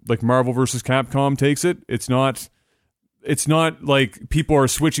like Marvel vs. Capcom takes it. It's not like people are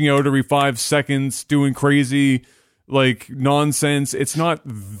switching out every 5 seconds doing crazy like nonsense. It's not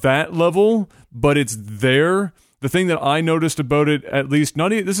that level, but it's there. The thing that I noticed about it, at least,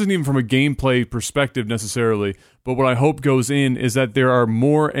 this isn't even from a gameplay perspective necessarily, but what I hope goes in is that there are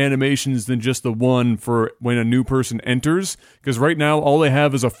more animations than just the one for when a new person enters. Because right now, all they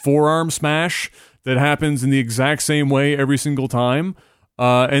have is a forearm smash that happens in the exact same way every single time,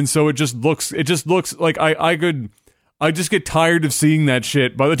 and so it just looks like I just get tired of seeing that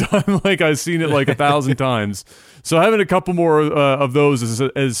shit by the time like I've seen it like 1,000 times. So having a couple more of those,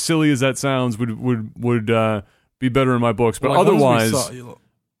 as silly as that sounds, would be better in my books, but otherwise, the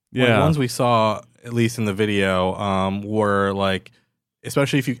ones we saw, at least in the video, were like,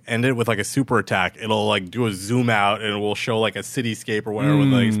 especially if you end it with like a super attack, it'll like do a zoom out and it will show like a cityscape or whatever with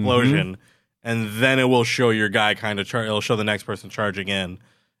the explosion, and then it will show your guy it'll show the next person charging in.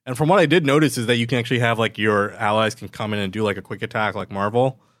 And from what I did notice is that you can actually have like your allies can come in and do like a quick attack like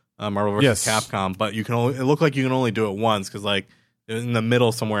Marvel versus Capcom, but it looked like you can only do it once because like. In the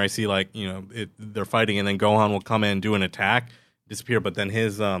middle somewhere, I see like they're fighting, and then Gohan will come in and do an attack, disappear, but then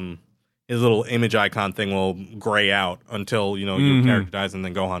his little image icon thing will gray out until your character dies, and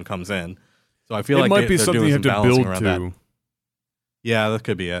then Gohan comes in. So I feel like might be something you have to build to. That. Yeah, that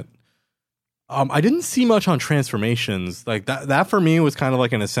could be it. I didn't see much on transformations. Like that for me was kind of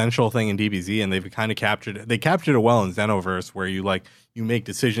like an essential thing in DBZ, and they've kind of captured it well in Xenoverse, where you make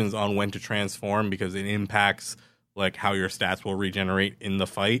decisions on when to transform because it impacts like how your stats will regenerate in the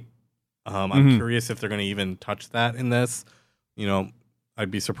fight. I'm curious if they're going to even touch that in this. I'd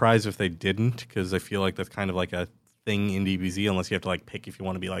be surprised if they didn't, because I feel like that's kind of like a thing in DBZ, unless you have to like pick if you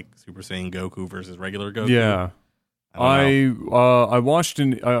want to be like Super Saiyan Goku versus regular Goku. Yeah, I watched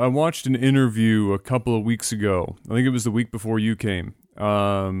an interview a couple of weeks ago. I think it was the week before you came,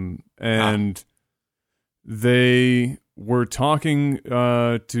 and they were talking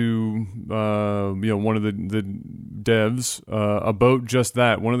to one of the devs about just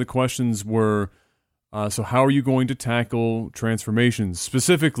that. One of the questions were, so how are you going to tackle transformations,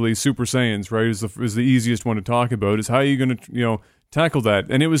 specifically Super Saiyans? Right, is the easiest one to talk about. Is how are you going to tackle that?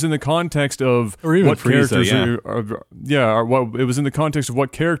 And it was in the context of what characters it was in the context of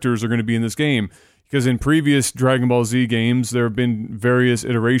what characters are going to be in this game. Because in previous Dragon Ball Z games, there have been various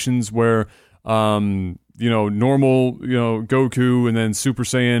iterations where normal, Goku and then Super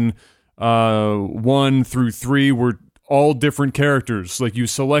Saiyan 1 through 3 were all different characters. Like you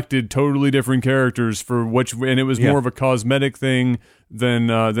selected totally different characters for which, and it was more of a cosmetic thing than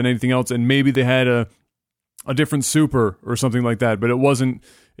anything else. And maybe they had a different super or something like that, but it wasn't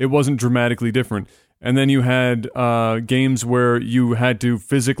dramatically different. And then you had games where you had to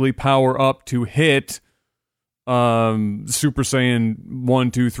physically power up to hit Super Saiyan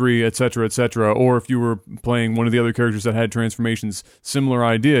 1, 2, 3, etc., or if you were playing one of the other characters that had transformations, similar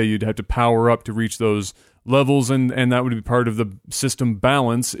idea, you'd have to power up to reach those levels, and that would be part of the system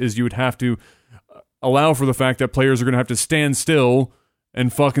balance, is you would have to allow for the fact that players are going to have to stand still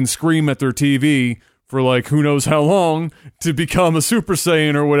and fucking scream at their TV for like who knows how long to become a Super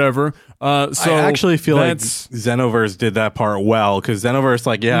Saiyan or whatever. So I actually feel like Xenoverse did that part well, because Xenoverse,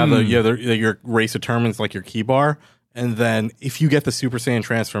 like your race determines like your key bar, and then if you get the Super Saiyan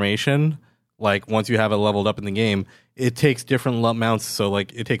transformation, like once you have it leveled up in the game, it takes different amounts. So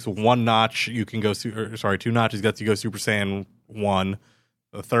like it takes 1 notch, you can go 2 notches lets you go Super Saiyan 1,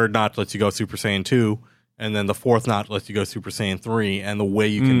 the 3rd notch lets you go Super Saiyan 2. And then the 4th notch lets you go Super Saiyan 3. And the way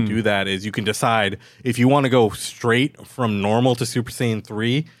you can do that is you can decide if you want to go straight from normal to Super Saiyan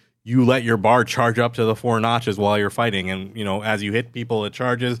 3, you let your bar charge up to the 4 notches while you're fighting, and as you hit people it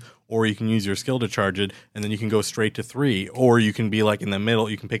charges, or you can use your skill to charge it, and then you can go straight to 3, or you can be like in the middle,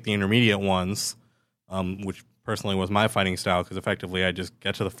 you can pick the intermediate ones, which personally was my fighting style, because effectively I just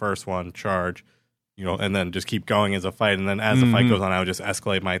get to the first one, charge, and then just keep going as a fight, and then as the fight goes on I would just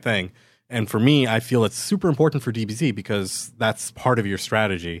escalate my thing. And for me, I feel it's super important for DBZ because that's part of your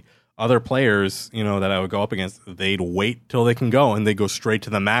strategy. Other players, that I would go up against, they'd wait till they can go, and they go straight to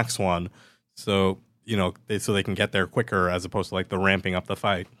the max one. So, so they can get there quicker as opposed to like the ramping up the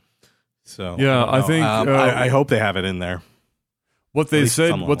fight. So yeah, I think I hope they have it in there. What they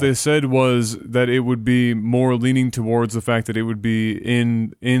said was that it would be more leaning towards the fact that it would be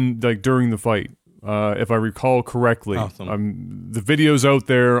in like during the fight. If I recall correctly. Awesome. The video's out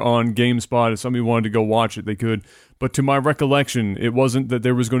there on GameSpot. If somebody wanted to go watch it, they could. But to my recollection, it wasn't that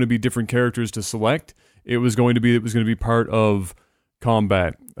there was going to be different characters to select. It was going to be part of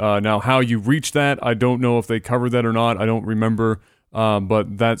combat. Now, how you reach that, I don't know if they covered that or not. I don't remember.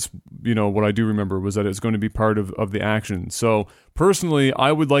 But that's what I do remember was that it's going to be part of the action. So personally,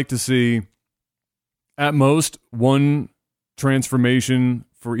 I would like to see at most one transformation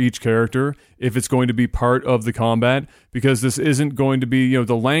for each character if it's going to be part of the combat, because this isn't going to be,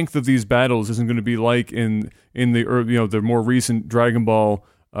 the length of these battles isn't going to be like in the more recent Dragon Ball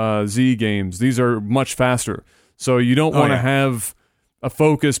Z games. These are much faster. So you don't want to have a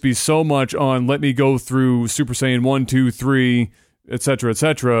focus be so much on let me go through Super Saiyan 1, 2, 3, etc.,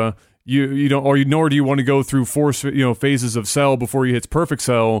 etc. Nor do you want to go through 4 phases of Cell before you hit Perfect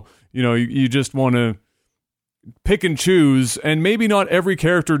Cell. You just want to pick and choose, and maybe not every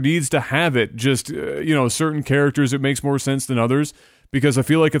character needs to have it. Just certain characters it makes more sense than others, because I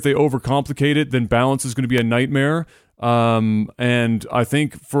feel like if they overcomplicate it, then balance is going to be a nightmare. And I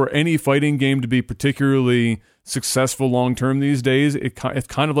think for any fighting game to be particularly successful long term these days, it's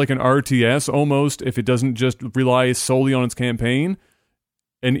kind of like an RTS almost. If it doesn't just rely solely on its campaign,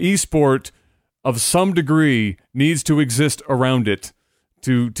 an esport of some degree needs to exist around it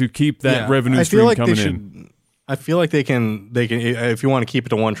to keep that revenue stream coming in. I feel like they can, if you want to keep it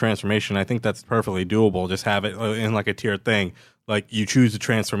to one transformation, I think that's perfectly doable. Just have it in like a tiered thing. Like you choose the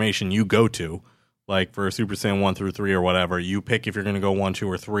transformation you go to, like for Super Saiyan 1 through 3 or whatever, you pick if you're going to go 1, 2,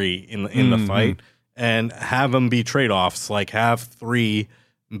 or 3 in the fight, and have them be trade-offs. Like have 3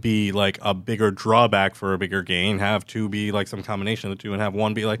 be like a bigger drawback for a bigger gain, have 2 be like some combination of the 2, and have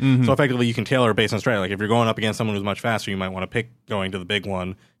 1 be like, so effectively you can tailor it based on strategy. Like if you're going up against someone who's much faster, you might want to pick going to the big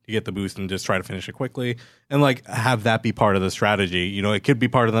one to get the boost and just try to finish it quickly, and like have that be part of the strategy. It could be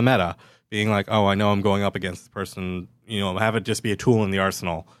part of the meta, being like, oh, I know I'm going up against this person, have it just be a tool in the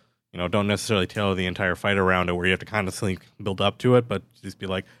arsenal. Don't necessarily tailor the entire fight around it where you have to constantly build up to it, but just be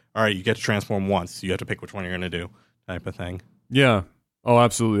like, all right, you get to transform once, you have to pick which one you're going to do, type of thing. Yeah. Oh,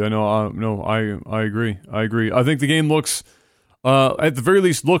 absolutely. I know. No, I agree. I think the game looks, at the very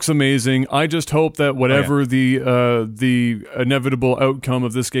least, looks amazing. I just hope that whatever the inevitable outcome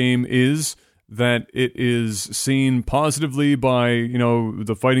of this game is, that it is seen positively by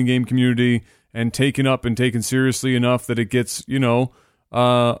the fighting game community and taken up and taken seriously enough that it gets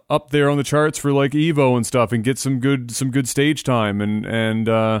up there on the charts for like Evo and stuff, and gets some good stage time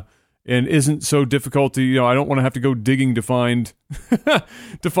and isn't so difficult to, I don't want to have to go digging to find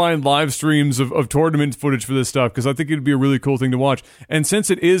live streams of tournament footage for this stuff, because I think it'd be a really cool thing to watch. And since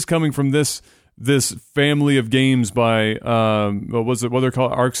it is coming from this family of games by what they're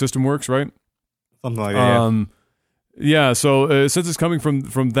called, Arc System Works, right? Something like that. Yeah, so since it's coming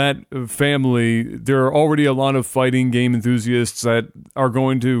from that family, there are already a lot of fighting game enthusiasts that are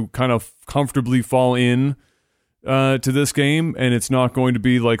going to kind of comfortably fall in to this game, and it's not going to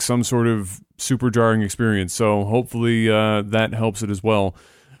be like some sort of super jarring experience. So hopefully that helps it as well.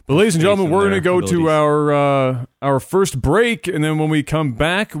 But ladies and gentlemen, we're going to go to our first break, and then when we come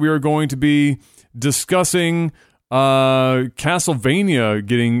back, we are going to be discussing Castlevania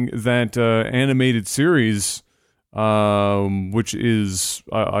getting that animated series, which is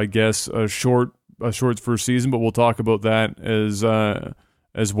I guess a short first season, but we'll talk about that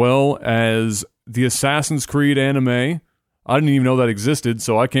as well as the Assassin's Creed anime. I didn't even know that existed,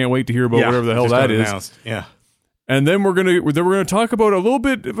 so I can't wait to hear about whatever the hell that is. Announced. Yeah. And then we're gonna talk about a little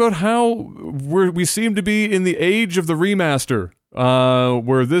bit about how we seem to be in the age of the remaster,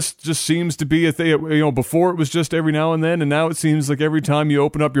 where this just seems to be a thing. Before it was just every now and then, and now it seems like every time you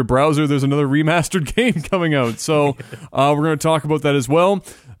open up your browser, there's another remastered game coming out. So we're gonna talk about that as well.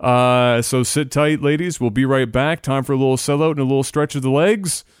 So sit tight, ladies. We'll be right back. Time for a little sellout and a little stretch of the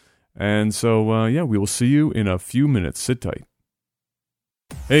legs. And so we will see you in a few minutes. Sit tight.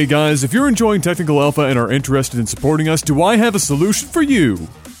 Hey guys, if you're enjoying Technical Alpha and are interested in supporting us, do I have a solution for you?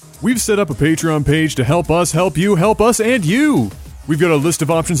 We've set up a Patreon page to help us, and you! We've got a list of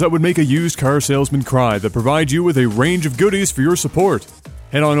options that would make a used car salesman cry that provide you with a range of goodies for your support.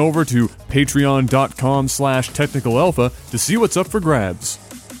 Head on over to patreon.com/technicalalpha to see what's up for grabs.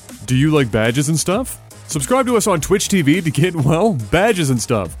 Do you like badges and stuff? Subscribe to us on Twitch TV to get, well, badges and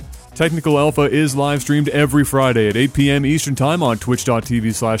stuff. Technical Alpha is live streamed every Friday at 8 p.m. Eastern Time on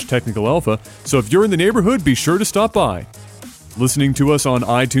twitch.tv/technicalalpha, so if you're in the neighborhood, be sure to stop by. Listening to us on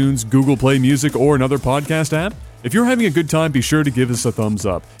iTunes, Google Play Music, or another podcast app? If you're having a good time, be sure to give us a thumbs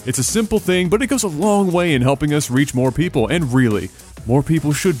up. It's a simple thing, but it goes a long way in helping us reach more people, and really, more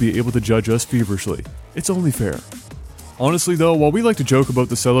people should be able to judge us feverishly. It's only fair. Honestly though, while we like to joke about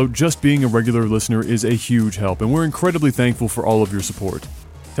the sellout, just being a regular listener is a huge help, and we're incredibly thankful for all of your support.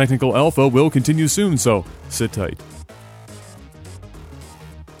 Technical Alpha will continue soon, so sit tight.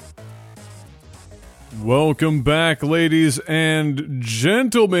 Welcome back, ladies and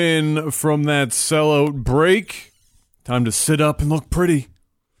gentlemen, from that sellout break. Time to sit up and look pretty.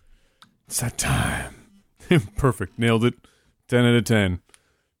 It's that time. Perfect. Nailed it. 10 out of 10.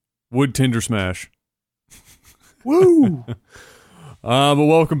 Would Tinder smash. Woo! But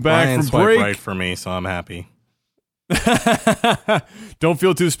welcome back Brian from swiped break. right for me, so I'm happy. Don't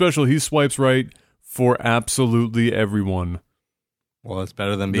feel too special. He swipes right for absolutely everyone. Well, it's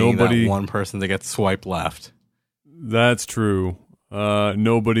better than being that one person that gets swiped left. That's true.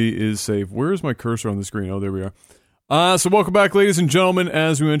 Nobody is safe. Where's my cursor on the screen? Oh, there we are. So welcome back, ladies and gentlemen.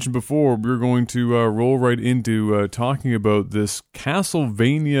 As we mentioned before, we're going to roll right into talking about this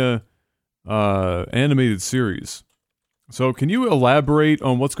Castlevania animated series. So can you elaborate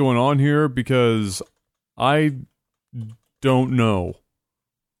on what's going on here? Because I don't know.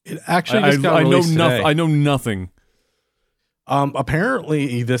 It actually just got released today. I know nothing.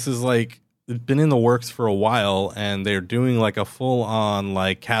 Apparently this is like it's been in the works for a while, and they're doing like a full on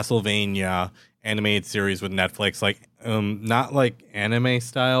like Castlevania animated series with Netflix, like not like anime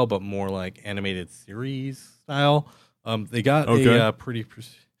style, but more like animated series style. They got a pretty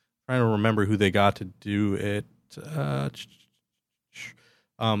trying to remember who they got to do it.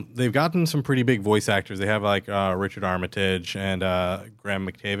 They've gotten some pretty big voice actors. They have like Richard Armitage and Graham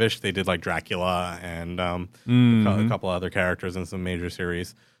McTavish. They did like Dracula and a couple other characters in some major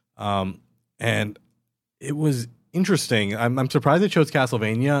series. And it was interesting. I'm surprised they chose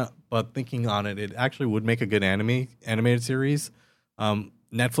Castlevania, but thinking on it, it actually would make a good animated series.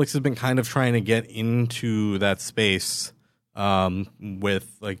 Netflix has been kind of trying to get into that space with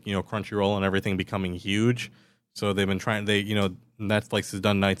like, Crunchyroll and everything becoming huge. So they've been trying, Netflix has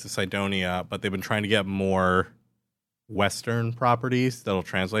done Knights of Sidonia, but they've been trying to get more Western properties that'll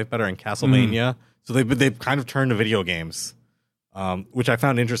translate better in Castlevania. So they've kind of turned to video games, which I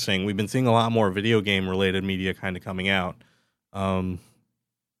found interesting. We've been seeing a lot more video game related media kind of coming out. And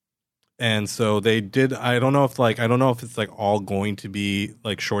so they did, I don't know if it's like all going to be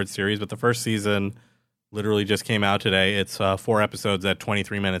like short series, but the first season literally just came out today. It's 4 episodes at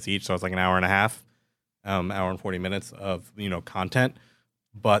 23 minutes each. So it's like an hour and a half. Hour and 40 minutes of content,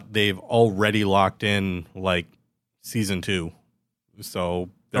 but they've already locked in like season 2, so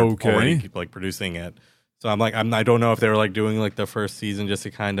they're already like producing it. So I don't know if they were like doing like the first season just to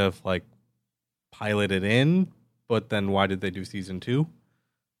kind of like pilot it in, but then why did they do season 2?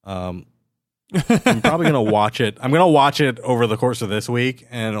 I'm probably gonna watch it. I'm gonna watch it over the course of this week,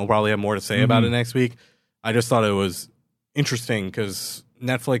 and I'll probably have more to say about it next week. I just thought it was interesting because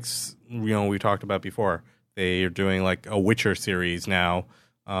Netflix, we talked about before, they are doing like a Witcher series now.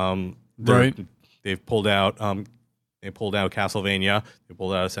 Right. They've pulled out Castlevania. They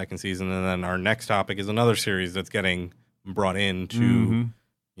pulled out a second season, and then our next topic is another series that's getting brought into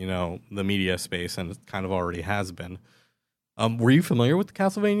the media space, and it kind of already has been. Were you familiar with the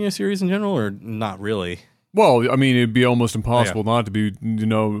Castlevania series in general, or not really? Well, I mean, it'd be almost impossible not to be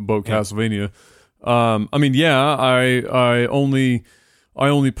about Castlevania. I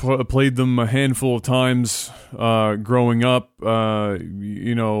only played them a handful of times growing up.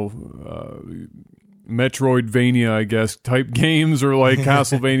 Metroidvania, I guess, type games, or like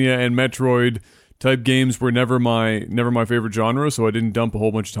Castlevania and Metroid type games were never my favorite genre, so I didn't dump a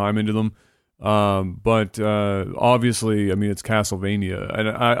whole bunch of time into them. But obviously, I mean, it's Castlevania, and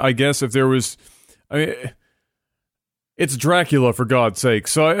I guess if there was, it's Dracula, for God's sake.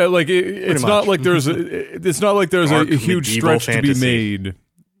 So it's not like there's a huge stretch to be made.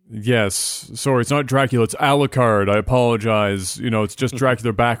 Yes, sorry, it's not Dracula. It's Alucard. I apologize. It's just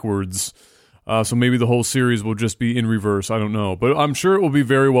Dracula backwards. So maybe the whole series will just be in reverse. I don't know, but I'm sure it will be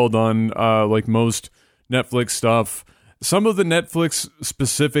very well done. Like most Netflix stuff, some of the Netflix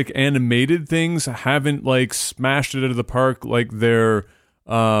specific animated things haven't like smashed it out of the park like their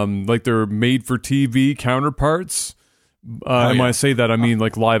like their made-for-TV counterparts. And when I say that, I mean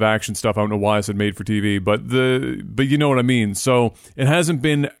like live action stuff. I don't know why I said made for TV, but you know what I mean. So it hasn't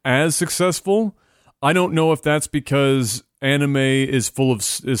been as successful. I don't know if that's because anime is full of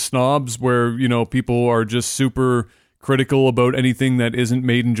snobs, where people are just super critical about anything that isn't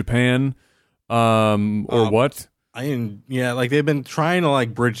made in Japan, or what. Like they've been trying to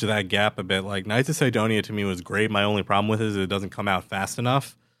like bridge that gap a bit. Like Knights of Sidonia to me was great. My only problem with it is it doesn't come out fast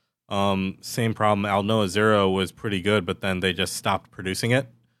enough. Same problem. Alnoa Zero was pretty good, but then they just stopped producing it.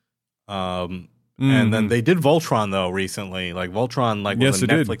 And then they did Voltron though recently. Like Voltron, was a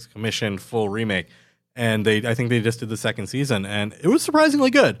Netflix commissioned full remake, and I think they just did the second season, and it was surprisingly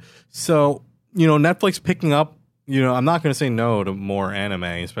good. So Netflix picking up. I'm not going to say no to more anime,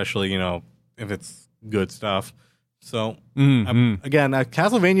 especially if it's good stuff. So again,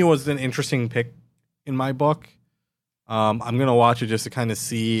 Castlevania was an interesting pick in my book. I'm gonna watch it just to kind of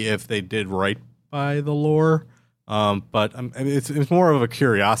see if they did right by the lore, but it's more of a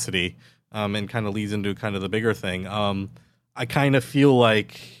curiosity, and kind of leads into kind of the bigger thing. I kind of feel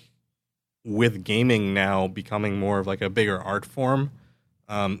like with gaming now becoming more of like a bigger art form,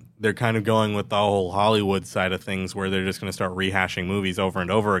 they're kind of going with the whole Hollywood side of things, where they're just going to start rehashing movies over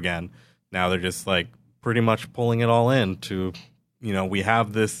and over again. Now they're just like pretty much pulling it all in to, we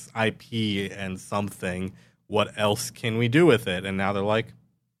have this IP and something. What else can we do with it? And now they're like,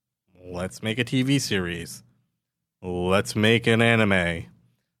 let's make a TV series. Let's make an anime.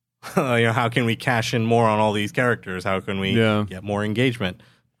 How can we cash in more on all these characters? How can we get more engagement?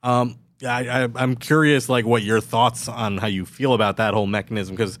 I'm curious, like, what your thoughts on how you feel about that whole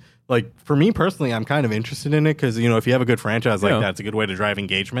mechanism. Because, like, for me personally, I'm kind of interested in it because, if you have a good franchise like that, it's a good way to drive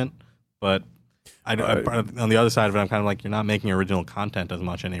engagement. But on the other side of it, I'm kind of like, you're not making original content as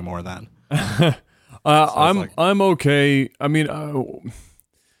much anymore then. I'm okay. I mean,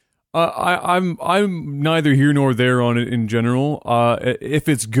 I'm neither here nor there on it in general. If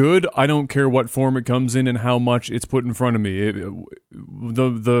it's good, I don't care what form it comes in and how much it's put in front of me.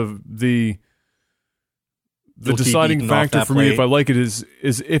 The deciding factor for me, if I like it, is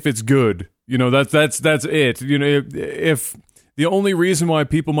if it's good. That's it. If the only reason why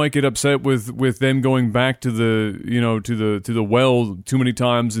people might get upset with them going back to the well too many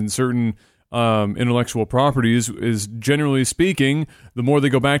times in certain intellectual properties is, generally speaking, the more they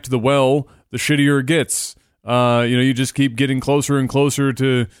go back to the well, the shittier it gets. You just keep getting closer and closer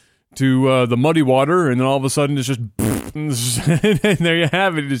to the muddy water, and then all of a sudden it's just and there you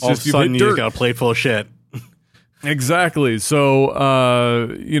have it. It's all just of a sudden you just got a plate full of shit. Exactly. So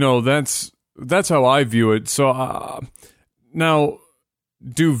that's how I view it. So now,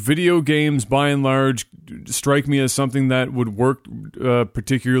 do video games, by and large, strike me as something that would work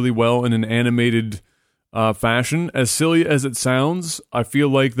particularly well in an animated fashion? As silly as it sounds, I feel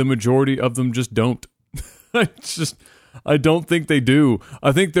like the majority of them just don't. I don't think they do.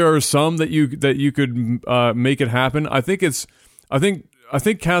 I think there are some that you could make it happen. I think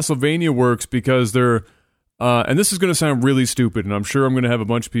Castlevania works because they're and this is going to sound really stupid, and I'm sure I'm going to have a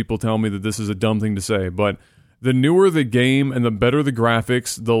bunch of people tell me that this is a dumb thing to say, but the newer the game and the better the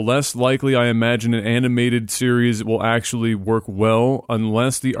graphics, the less likely I imagine an animated series will actually work well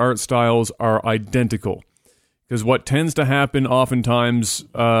unless the art styles are identical. Because what tends to happen oftentimes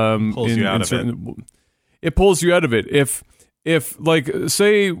it pulls you out of it. If like,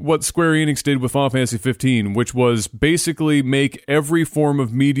 say what Square Enix did with Final Fantasy 15, which was basically make every form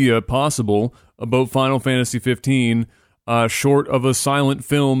of media possible about Final Fantasy 15, short of a silent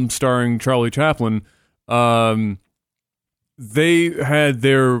film starring Charlie Chaplin. They had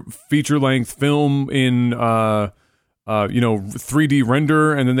their feature-length film in 3D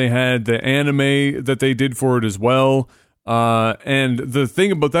render, and then they had the anime that they did for it as well. And the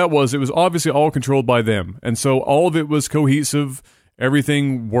thing about that was it was obviously all controlled by them, and so all of it was cohesive.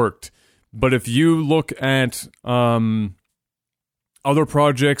 Everything worked. But if you look at other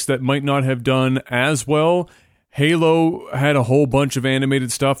projects that might not have done as well, Halo had a whole bunch of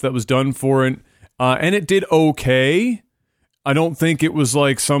animated stuff that was done for it. And it did okay. I don't think it was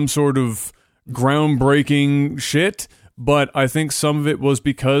like some sort of groundbreaking shit, but I think some of it was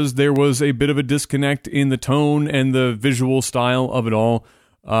because there was a bit of a disconnect in the tone and the visual style of it all.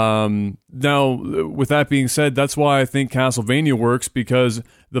 Now, with that being said, that's why I think Castlevania works, because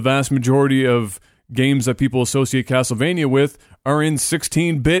the vast majority of games that people associate Castlevania with are in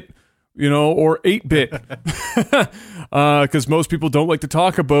 16-bit, or 8-bit. Because most people don't like to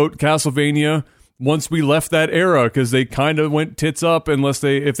talk about Castlevania once we left that era, because they kind of went tits up as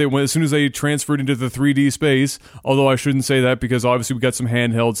soon as they transferred into the 3D space. Although I shouldn't say that, because obviously we got some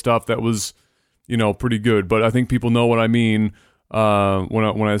handheld stuff that was, pretty good. But I think people know what I mean.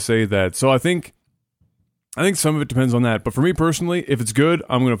 when I say that. So I think some of it depends on that. But for me personally, if it's good,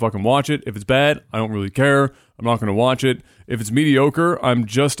 I'm gonna fucking watch it. If it's bad, I don't really care. I'm not gonna watch it. If it's mediocre, I'm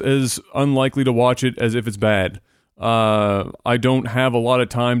just as unlikely to watch it as if it's bad. I don't have a lot of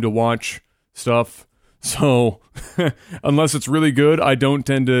time to watch stuff, so unless it's really good, I don't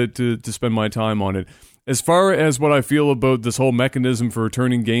tend to spend my time on it. As far as what I feel about this whole mechanism for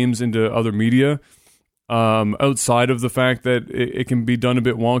turning games into other media, outside of the fact that it can be done a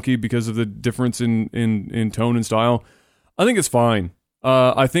bit wonky because of the difference in tone and style, I think it's fine.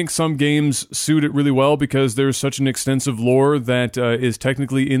 I think some games suit it really well because there's such an extensive lore that is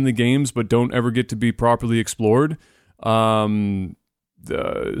technically in the games but don't ever get to be properly explored. So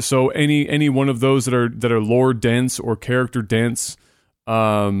any one of those that are lore dense or character dense,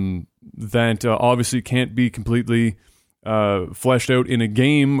 that obviously can't be completely fleshed out in a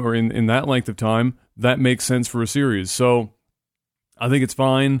game or in that length of time, that makes sense for a series. So I think it's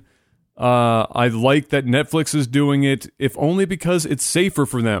fine. I like that Netflix is doing it, if only because it's safer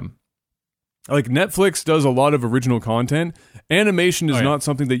for them. Like, Netflix does a lot of original content. Animation is not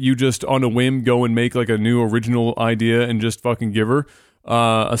something that you just on a whim go and make like a new original idea and just fucking give her,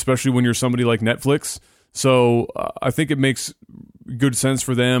 especially when you're somebody like Netflix. So I think it makes good sense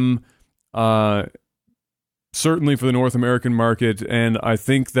for them, certainly for the North American market, and I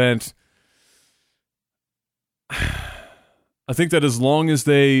think that as long as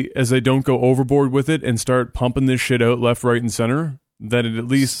they don't go overboard with it and start pumping this shit out left, right, and center, that it at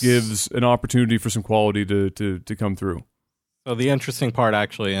least gives an opportunity for some quality to come through. So the interesting part,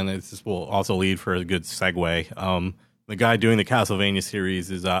 actually, and this will also lead for a good segue. The guy doing the Castlevania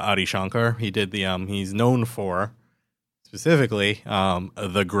series is Adi Shankar. He did he's known for specifically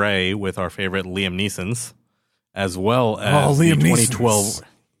The Grey with our favorite Liam Neeson's, as well as the 2012.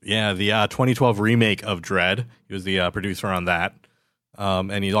 Yeah, the 2012 remake of Dread. He was the producer on that.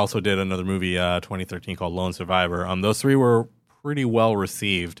 And he also did another movie, 2013, called Lone Survivor. Those three were pretty well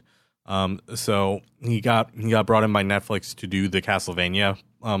received. So he got brought in by Netflix to do the Castlevania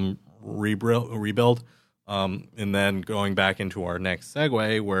rebuild. And then going back into our next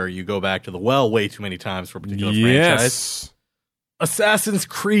segue, where you go back to the well way too many times for a particular franchise. Assassin's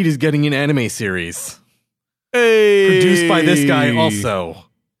Creed is getting an anime series. Hey! Produced by this guy also.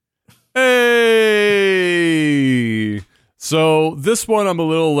 Hey! So this one I'm a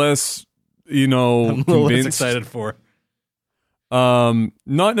little less, I'm a little less excited for.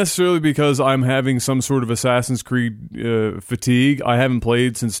 Not necessarily because I'm having some sort of Assassin's Creed fatigue. I haven't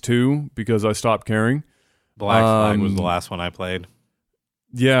played since 2 because I stopped caring. Black Flag was the last one I played.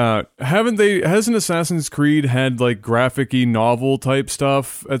 Yeah, hasn't Assassin's Creed had like graphic-y novel type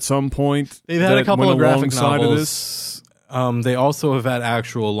stuff at some point? They've had a couple of graphic novels. They also have had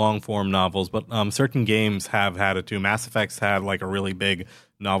actual long-form novels, but certain games have had it too. Mass Effect's had like a really big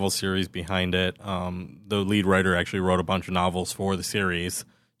novel series behind it. The lead writer actually wrote a bunch of novels for the series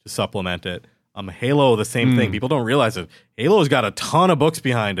to supplement it. Halo, the same thing. People don't realize it. Halo's got a ton of books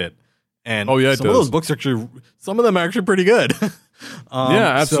behind it. And some of those books some of them are actually pretty good.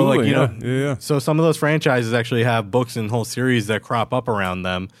 Yeah, absolutely. So yeah. So some of those franchises actually have books and whole series that crop up around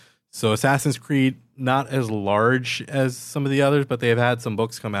them. So Assassin's Creed, not as large as some of the others, but they've had some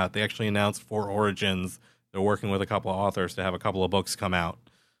books come out. They actually announced for Origins, they're working with a couple of authors to have a couple of books come out.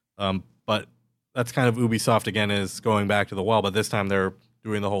 But that's kind of Ubisoft again, is going back to the well, but this time they're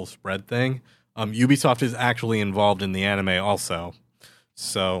doing the whole spread thing. Ubisoft is actually involved in the anime also.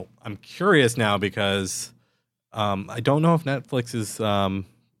 So I'm curious now because I don't know if Netflix is. I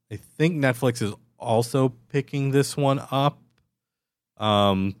think Netflix is also picking this one up.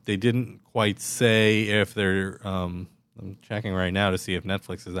 They didn't quite say if they're. I'm checking right now to see if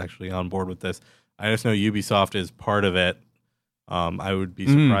Netflix is actually on board with this. I just know Ubisoft is part of it. I would be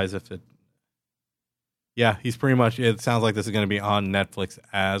surprised if it. Yeah, he's pretty much. It sounds like this is going to be on Netflix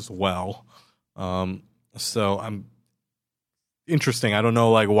as well. So I'm. Interesting. I don't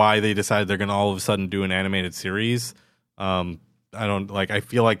know like why they decided they're gonna all of a sudden do an animated series. I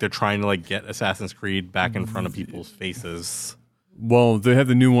feel like they're trying to like get Assassin's Creed back in front of people's faces. Well, they have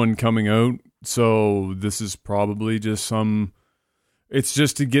the new one coming out, so this is probably just it's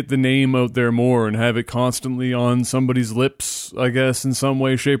just to get the name out there more and have it constantly on somebody's lips, I guess, in some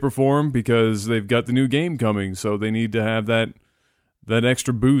way, shape, or form, because they've got the new game coming, so they need to have that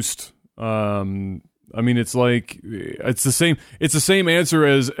extra boost. I mean, it's like it's the same answer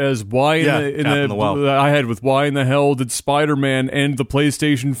as why in the well. I had with why in the hell did Spider-Man end the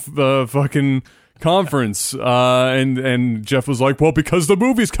PlayStation fucking conference? And Jeff was like, well, because the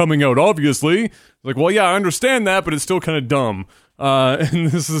movie's coming out, obviously. Like, well, yeah, I understand that, but it's still kind of dumb.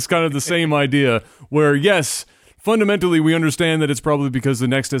 And this is kind of the same idea where, yes, fundamentally, we understand that it's probably because the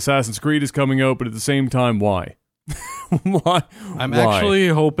next Assassin's Creed is coming out, but at the same time, why? Why? I'm actually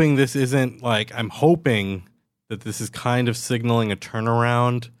hoping this isn't like, I'm hoping that this is kind of signaling a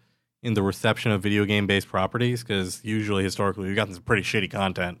turnaround in the reception of video game based properties, because usually historically we've gotten some pretty shitty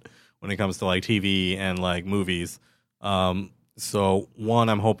content when it comes to like TV and like movies. So one,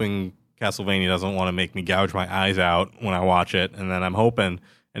 I'm hoping Castlevania doesn't want to make me gouge my eyes out when I watch it, and then I'm hoping,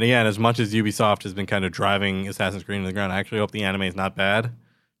 and again, as much as Ubisoft has been kind of driving Assassin's Creed into the ground, I actually hope the anime is not bad,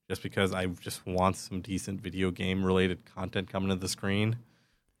 just because I just want some decent video game related content coming to the screen.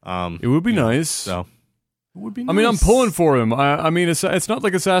 It would be nice. So it would be nice. I mean, I'm pulling for them. I mean, it's not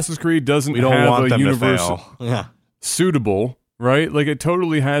like Assassin's Creed doesn't we don't have want a them universe to fail. Yeah. suitable, right? Like, it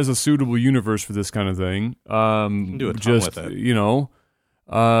totally has a suitable universe for this kind of thing. Do a ton with it. You know,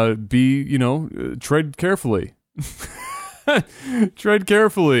 tread carefully. Tread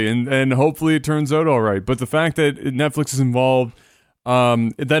carefully, and hopefully it turns out all right. But the fact that Netflix is involved,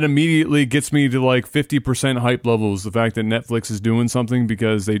 that immediately gets me to like 50% hype levels. The fact that Netflix is doing something,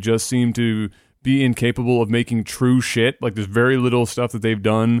 because they just seem to be incapable of making true shit. Like, there's very little stuff that they've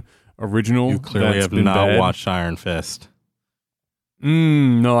done original. You clearly have not watched Iron Fist.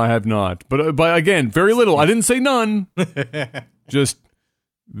 No, I have not. But again, very little. I didn't say none. Just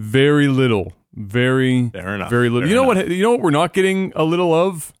very little. Very, fair enough. Very little. Fair enough. You know what we're not getting a little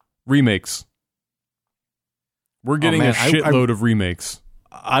of? Remakes. We're getting a shitload of remakes.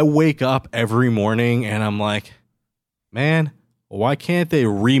 I wake up every morning and I'm like, man, why can't they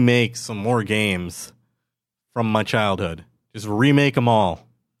remake some more games from my childhood? Just remake them all.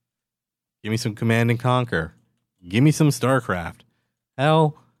 Give me some Command and Conquer. Give me some StarCraft.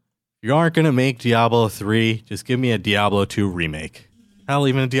 Hell, if you aren't going to make Diablo 3, just give me a Diablo 2 remake. Hell,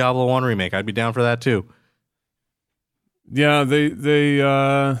 even a Diablo 1 remake. I'd be down for that too. Yeah,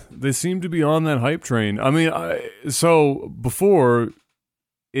 they seem to be on that hype train. I mean, so before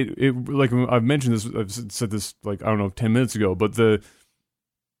it like I've mentioned this, I've said this like, I don't know, 10 minutes ago, but the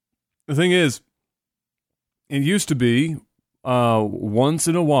thing is, it used to be once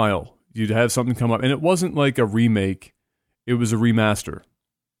in a while you'd have something come up, and it wasn't like a remake, it was a remaster.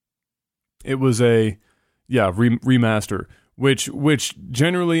 It was a remaster. Which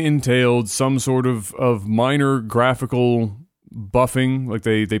generally entailed some sort of minor graphical buffing, like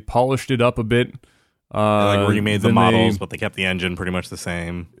they polished it up a bit. They like remade the models, but they kept the engine pretty much the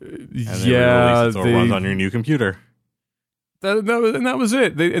same. And yeah, it so it runs on your new computer. That was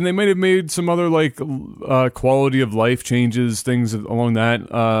it. They might have made some other like quality of life changes, things along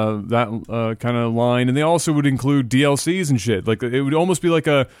that kind of line, and they also would include DLCs and shit. Like, it would almost be like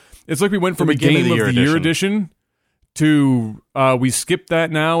it's like we went from a Game of the Year edition to we skip that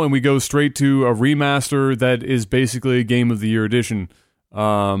now and we go straight to a remaster that is basically a Game of the Year edition.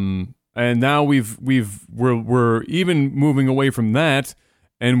 And now we're even moving away from that,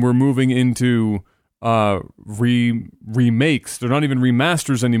 and we're moving into remakes. They're not even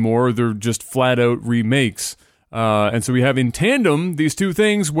remasters anymore. They're just flat out remakes. And so we have in tandem these two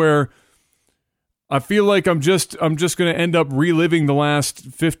things where I feel like I'm just going to end up reliving the last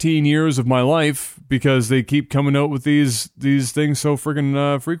 15 years of my life, because they keep coming out with these things so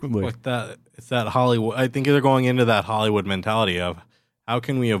friggin' frequently. Like that, it's that Hollywood. I think they're going into that Hollywood mentality of, how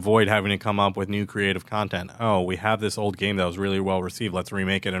can we avoid having to come up with new creative content? Oh, we have this old game that was really well received. Let's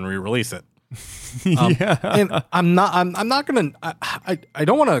remake it and re-release it. Yeah, and I'm not gonna. I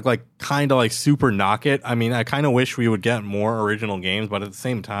don't want to like kind of like super knock it. I mean, I kind of wish we would get more original games, but at the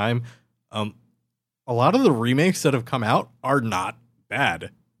same time, a lot of the remakes that have come out are not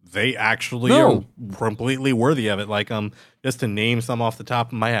bad. They actually are completely worthy of it. Like, just to name some off the top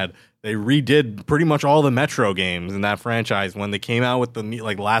of my head, they redid pretty much all the Metro games in that franchise when they came out with the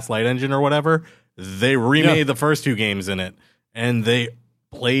like Last Light engine or whatever. They remade the first two games in it, and they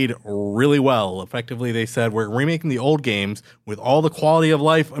played really well. Effectively, they said, we're remaking the old games with all the quality of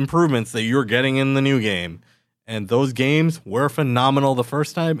life improvements that you're getting in the new game. And those games were phenomenal the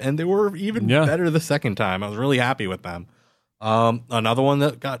first time, and they were even better the second time. I was really happy with them. Another one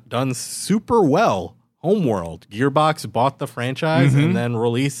that got done super well, Homeworld. Gearbox bought the franchise and then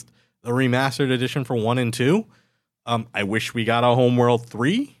released the remastered edition for 1 and 2. I wish we got a Homeworld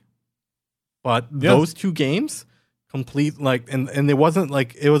 3, but those two games complete, like, and it wasn't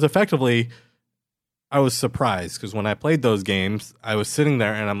like, it was effectively, I was surprised, because when I played those games, I was sitting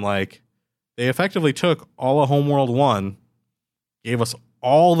there and I'm like, they effectively took all of Homeworld 1, gave us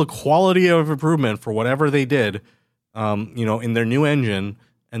all the quality of improvement for whatever they did, in their new engine,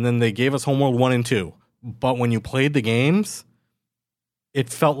 and then they gave us Homeworld 1 and 2. But when you played the games, it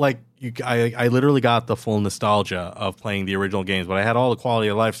felt like I literally got the full nostalgia of playing the original games, but I had all the quality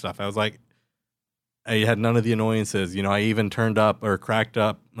of life stuff. I was like, I had none of the annoyances. You know, I even turned up or cracked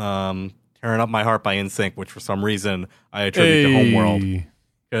up Tearing Up My Heart by NSYNC, which for some reason I attribute to Homeworld.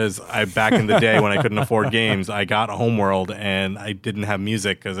 Because back in the day when I couldn't afford games, I got Homeworld and I didn't have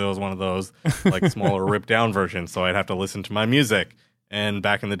music because it was one of those like smaller ripped down versions. So I'd have to listen to my music. And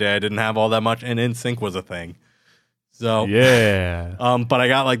back in the day, I didn't have all that much, and NSYNC was a thing. So yeah. But I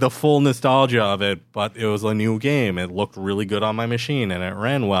got like the full nostalgia of it. But it was a new game. It looked really good on my machine, and it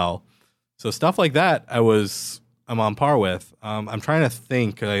ran well. So stuff like that, I'm on par with. I'm trying to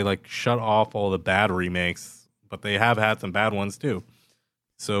think. I like shut off all the bad remakes, but they have had some bad ones too.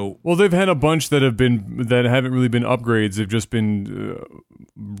 So well, they've had a bunch that haven't really been upgrades. They've just been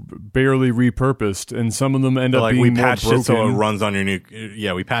barely repurposed, and some of them end up being we more patched broken. it so it runs on your new.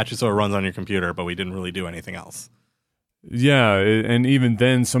 Yeah, we patched it so it runs on your computer, but we didn't really do anything else. Yeah, and even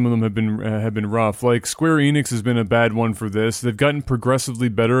then, some of them have been rough. Like Square Enix has been a bad one for this. They've gotten progressively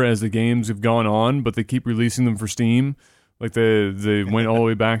better as the games have gone on, but they keep releasing them for Steam. Like they went all the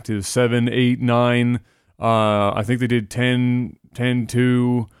way back to 7, 8, 9. I think they did 10,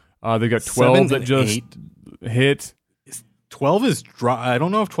 2. They got 12 that just hit. 12 is I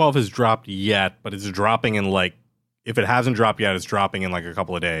don't know if 12 has dropped yet, but it's dropping in like, if it hasn't dropped yet, it's dropping in like a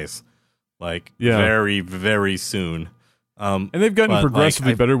couple of days. Like very, very soon. And they've gotten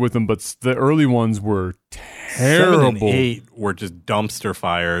progressively better with them, but the early ones were terrible. 7 and 8 were just dumpster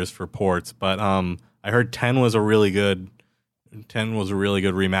fires for ports, but I heard 10 was a really good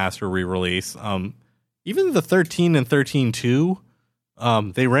remaster re-release. Even the 13 and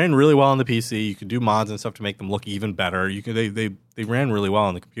 13.2, they ran really well on the PC. You could do mods and stuff to make them look even better. They ran really well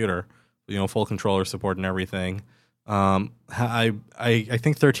on the computer. You know, full controller support and everything. I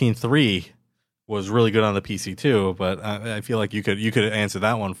think 13.3 was really good on the PC too, but I feel like you could answer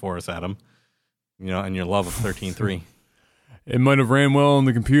that one for us, Adam. You know, and your love of 13.3. It might have ran well on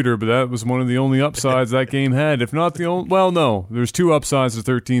the computer, but that was one of the only upsides that game had. If not the only, well, no, there's two upsides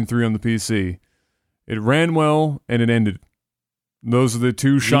to 13.3 on the PC. It ran well and it ended. Those are the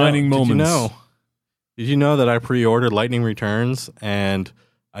two shining moments. Did you know that I pre-ordered Lightning Returns and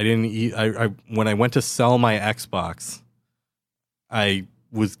I didn't when I went to sell my Xbox, I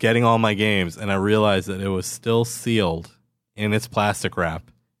was getting all my games and I realized that it was still sealed in its plastic wrap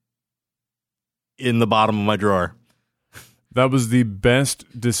in the bottom of my drawer. That was the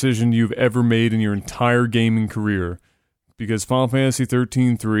best decision you've ever made in your entire gaming career, because Final Fantasy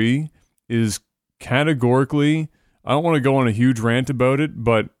 13.3 is categorically, I don't want to go on a huge rant about it,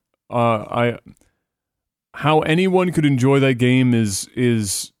 but how anyone could enjoy that game is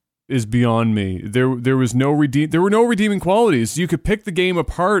beyond me. There were no redeeming qualities. You could pick the game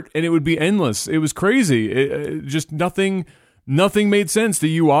apart and it would be endless. It was crazy. Just nothing made sense.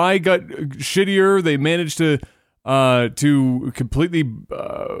 The UI got shittier. They managed to completely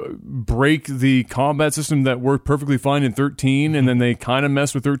break the combat system that worked perfectly fine in 13, and then they kind of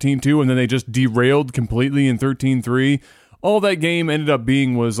messed with 13.2, and then they just derailed completely in 13.3. All that game ended up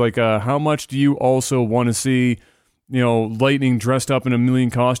being was like, how much do you also want to see, you know, Lightning dressed up in a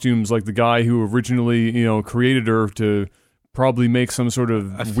million costumes like the guy who originally, you know, created her to probably make some sort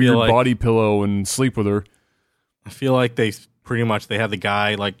of weird body pillow and sleep with her. I feel like they have the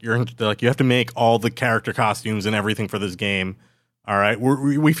guy like you have to make all the character costumes and everything for this game. All right,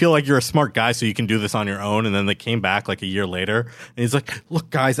 we feel like you're a smart guy, so you can do this on your own. And then they came back like a year later, and he's like, "Look,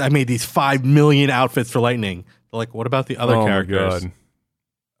 guys, I made these 5 million outfits for Lightning." They're like, "What about the other characters?" My God.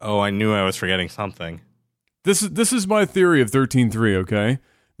 Oh, I knew I was forgetting something. This is my theory of 13.3. Okay,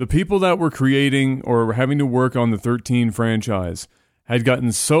 the people that were creating or were having to work on the 13 franchise had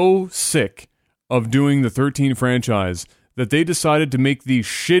gotten so sick of doing the 13 franchise that they decided to make the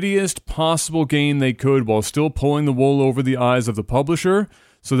shittiest possible game they could while still pulling the wool over the eyes of the publisher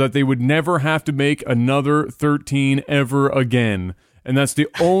so that they would never have to make another 13 ever again. And that's the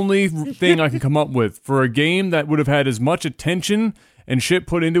only thing I can come up with for a game that would have had as much attention and shit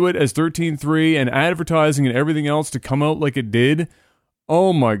put into it as 13.3 and advertising and everything else to come out like it did.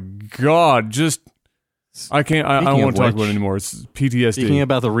 Oh my God, just... I don't want to talk about it anymore. It's PTSD. Speaking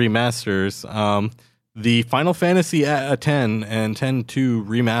about the remasters, the Final Fantasy X and 10.2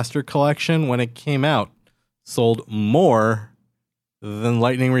 Remaster collection, when it came out, sold more than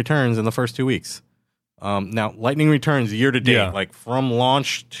Lightning Returns in the first 2 weeks. Now, Lightning Returns year to date, like from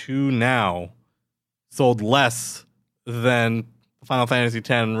launch to now, sold less than Final Fantasy X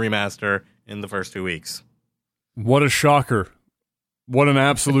Remaster in the first 2 weeks. What a shocker. What an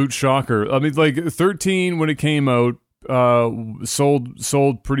absolute shocker. I mean, like 13 when it came out,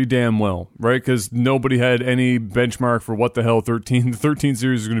 sold pretty damn well, right? Because nobody had any benchmark for what the hell the 13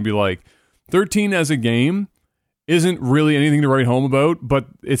 series is going to be like. 13 as a game isn't really anything to write home about, but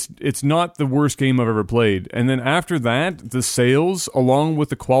it's not the worst game I've ever played. And then after that, the sales, along with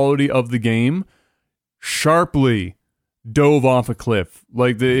the quality of the game, sharply dove off a cliff.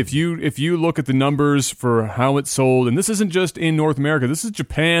 Like if you look at the numbers for how it sold, and this isn't just in North America, this is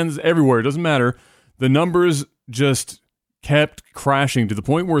Japan's everywhere. It doesn't matter. The numbers just kept crashing to the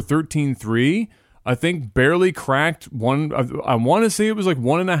point where 13.3, I think, barely cracked one. I want to say it was like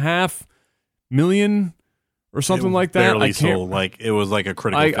 1.5 million or something like that. Barely sold. Like it was like a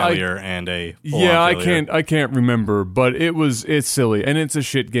critical failure and a failure. I can't remember, but it's silly and it's a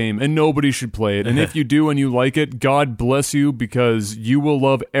shit game and nobody should play it. And if you do and you like it, God bless you, because you will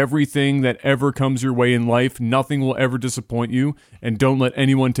love everything that ever comes your way in life. Nothing will ever disappoint you, and don't let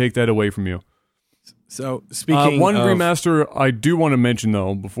anyone take that away from you. So speaking one of, remaster I do want to mention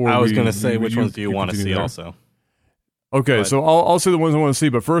though before I was going to say which ones do you want to see there? Also. Okay, so I'll say the ones I want to see,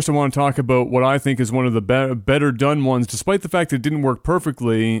 but first I want to talk about what I think is one of the better done ones, despite the fact that it didn't work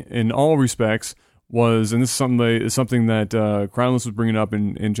perfectly in all respects. And this is something that Crownless was bringing up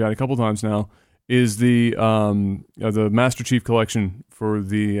in chat a couple times now, is the Master Chief Collection for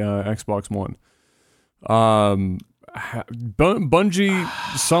the Xbox One.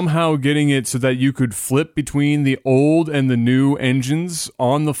 Bungie somehow getting it so that you could flip between the old and the new engines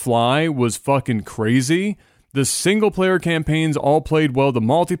on the fly was fucking crazy. The single-player campaigns all played well. The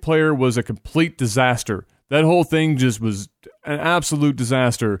multiplayer was a complete disaster. That whole thing just was an absolute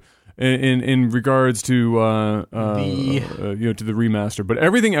disaster in regards to to the remaster. But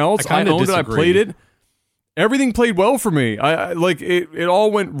everything else, I owned it. I played it. Everything played well for me. I like it. It all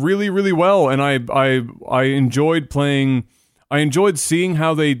went really, really well, and I enjoyed playing. I enjoyed seeing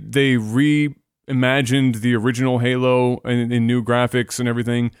how they reimagined the original Halo in new graphics and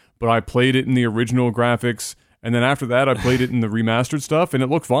everything. But I played it in the original graphics, and then after that, I played it in the remastered stuff, and it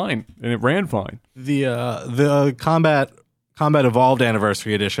looked fine, and it ran fine. The Combat Evolved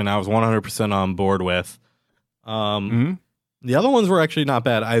Anniversary Edition, I was 100% on board with. The other ones were actually not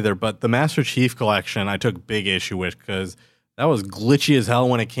bad either, but the Master Chief Collection, I took big issue with because that was glitchy as hell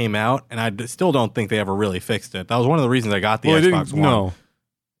when it came out, and I still don't think they ever really fixed it. That was one of the reasons I got the Xbox One. No.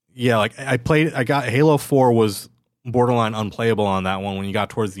 Yeah, like I got Halo 4 was borderline unplayable on that one. When you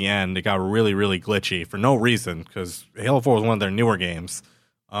got towards the end, it got really, really glitchy for no reason, because Halo 4 was one of their newer games.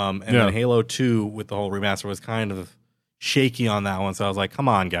 Then Halo 2 with the whole remaster was kind of shaky on that one, so I was like, come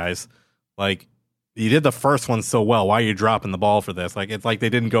on, guys. Like, you did the first one so well. Why are you dropping the ball for this? Like, it's like they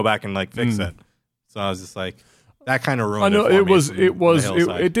didn't go back and like fix it. So I was just like, that kind of ruined it. I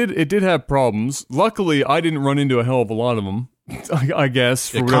know it did have problems. Luckily, I didn't run into a hell of a lot of them. I guess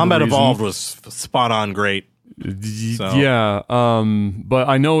for Combat Evolved was spot on great. So. Yeah, but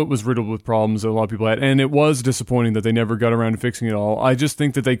I know it was riddled with problems that a lot of people had, and it was disappointing that they never got around to fixing it all. I just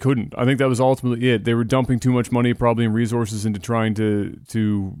think that they couldn't. I think that was ultimately it. They were dumping too much money, probably, and resources into trying to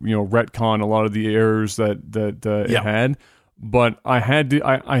retcon a lot of the errors that it had. But I have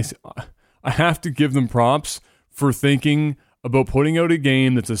to give them props for thinking about putting out a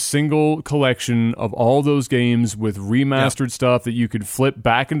game that's a single collection of all those games with remastered stuff that you could flip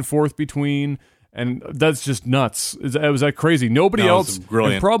back and forth between. And that's just nuts. It was that crazy. Nobody else,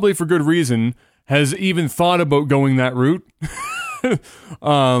 and probably for good reason, has even thought about going that route.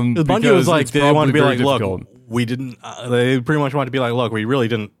 Bungie was like, they wanted to be like, look, we didn't. They pretty much wanted to be like, look, we really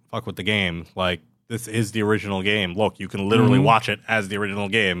didn't fuck with the game. Like, this is the original game. Look, you can literally watch it as the original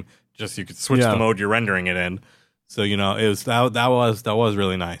game. Just you could switch the mode you're rendering it in. So it was that was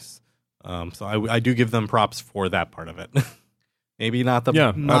really nice. So I do give them props for that part of it. Maybe not the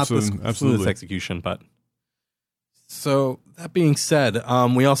smoothest execution, but so that being said,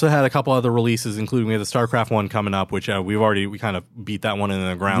 we also had a couple other releases, including we had the StarCraft one coming up, which we kind of beat that one in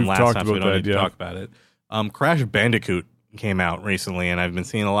the ground last time, so we don't need to talk about it. Crash Bandicoot came out recently, and I've been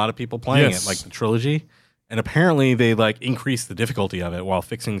seeing a lot of people playing it, like the trilogy, and apparently they like increased the difficulty of it while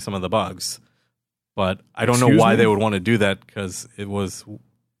fixing some of the bugs. But I don't know why they would want to do that, because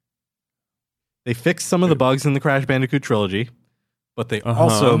they fixed some of the bugs in the Crash Bandicoot trilogy. But they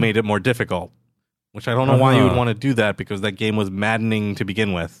also made it more difficult, which I don't know why you would want to do that, because that game was maddening to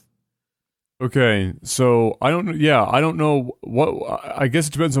begin with. Okay, so I don't know what. I guess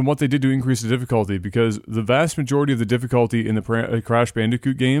it depends on what they did to increase the difficulty, because the vast majority of the difficulty in the Crash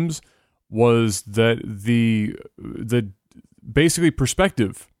Bandicoot games was that the basically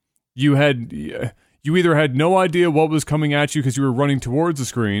perspective. You either had no idea what was coming at you because you were running towards the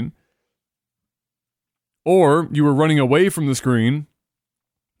screen, or you were running away from the screen,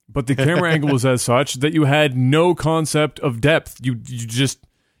 but the camera angle was as such that you had no concept of depth.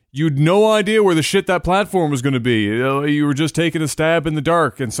 you'd no idea where the shit that platform was going to be. You were just taking a stab in the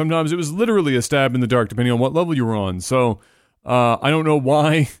dark, and sometimes it was literally a stab in the dark, depending on what level you were on. So, I don't know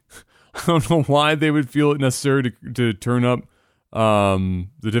why. I don't know why they would feel it necessary to turn up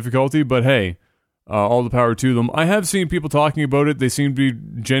the difficulty, but hey, all the power to them. I have seen people talking about it. They seem to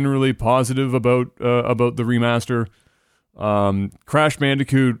be generally positive about the remaster. Crash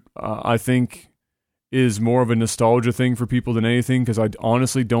Bandicoot, I think, is more of a nostalgia thing for people than anything, because I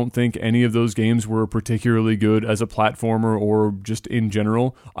honestly don't think any of those games were particularly good as a platformer or just in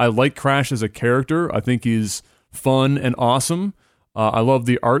general. I like Crash as a character. I think he's fun and awesome. I love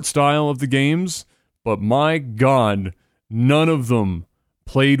the art style of the games, but my God, none of them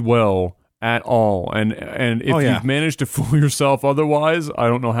played well at all. And if you've managed to fool yourself otherwise, I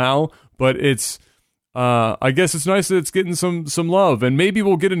don't know how, but it's I guess it's nice that it's getting some love, and maybe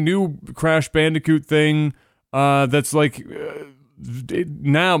we'll get a new Crash Bandicoot thing that's like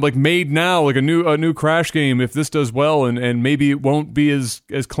now, like made now, like a new Crash game if this does well, and maybe it won't be as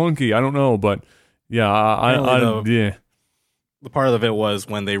clunky. I don't know, but yeah, yeah. The part of it was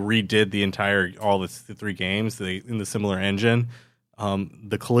when they redid all the three games in the similar engine.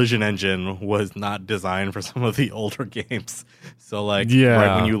 The collision engine was not designed for some of the older games. So right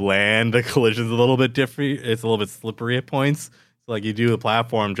when you land, the collision's a little bit different. It's a little bit slippery at points. So like you do a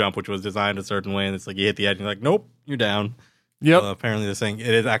platform jump, which was designed a certain way, and it's like you hit the edge and you're like, nope, you're down. Yep. Apparently they're saying it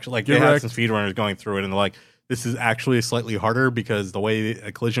is actually like they have some speedrunners going through it, and they're like, this is actually slightly harder because the way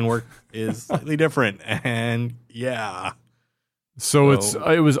a collision works is slightly different. And yeah. So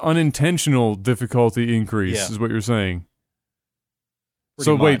it was unintentional difficulty increase, is what you're saying.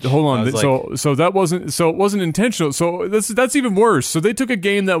 So wait, hold on. So that wasn't. So it wasn't intentional. So that's even worse. So they took a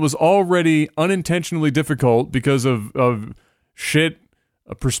game that was already unintentionally difficult because of shit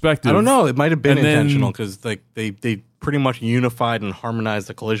perspective. I don't know. It might have been intentional because like they pretty much unified and harmonized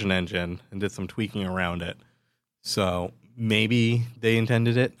the collision engine and did some tweaking around it. So maybe they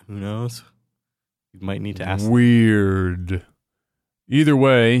intended it. Who knows? You might need to ask. Weird. Either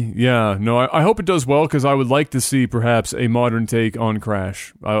way, yeah, no, I hope it does well, because I would like to see perhaps a modern take on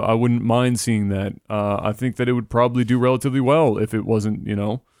Crash. I wouldn't mind seeing that. I think that it would probably do relatively well if it wasn't,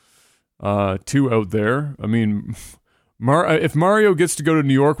 too out there. I mean, if Mario gets to go to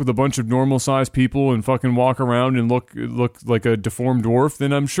New York with a bunch of normal-sized people and fucking walk around and look like a deformed dwarf,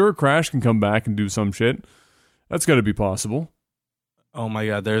 then I'm sure Crash can come back and do some shit. That's got to be possible. Oh my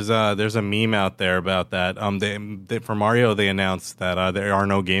God! There's a meme out there about that. They for Mario they announced that there are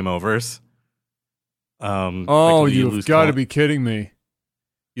no game overs. You've got to be kidding me!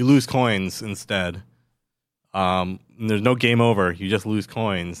 You lose coins instead. There's no game over. You just lose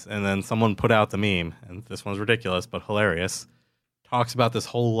coins. And then someone put out the meme, and this one's ridiculous but hilarious. Talks about this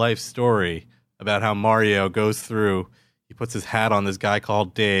whole life story about how Mario goes through. He puts his hat on this guy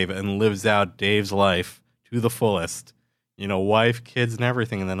called Dave and lives out Dave's life to the fullest. Wife, kids, and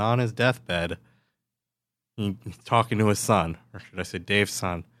everything. And then on his deathbed, he's talking to his son, or should I say Dave's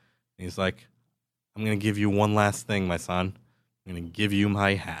son. And he's like, I'm going to give you one last thing, my son. I'm going to give you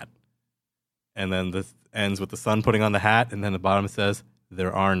my hat. And then this ends with the son putting on the hat, and then the bottom says,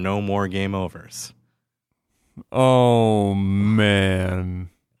 there are no more game overs. Oh, man.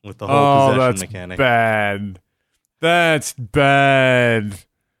 With the whole possession that's mechanic. Bad. That's bad.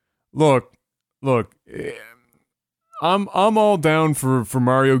 Look. I'm all down for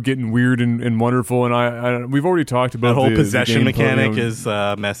Mario getting weird and wonderful, and we've already talked about the whole the possession mechanic is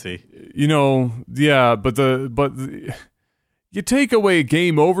messy. Yeah, but you take away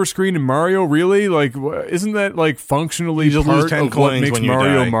game over screen in Mario, really? Like, isn't that like functionally part of what makes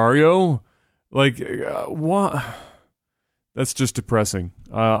Mario Mario? Like, what? That's just depressing.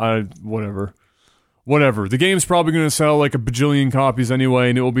 Whatever. The game's probably going to sell like a bajillion copies anyway,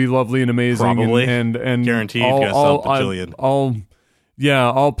 and it will be lovely and amazing. Probably. And guaranteed it's going to sell a bajillion.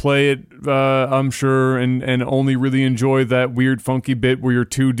 I'll play it, I'm sure, and only really enjoy that weird funky bit where you're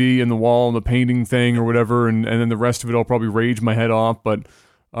 2D in the wall and the painting thing or whatever, and then the rest of it I'll probably rage my head off, but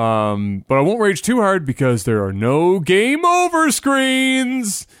I won't rage too hard because there are no game over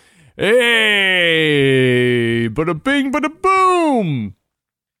screens. Hey, bada bing, bada boom.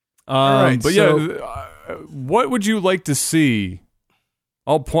 All right, but what would you like to see?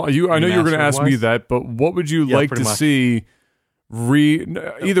 I'll point you. I know you're going to ask me that, but what would you like to see?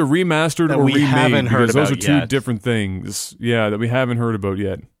 Either remastered or remade, because those are two different things. Yeah, that we haven't heard about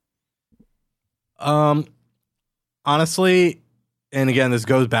yet. Honestly, and again, this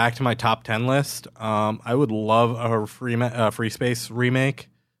goes back to my top 10 list. I would love a Free Space remake,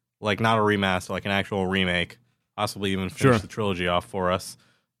 like not a remaster, like an actual remake. Possibly even finish the trilogy off for us.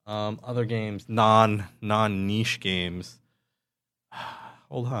 Other games, non-niche games.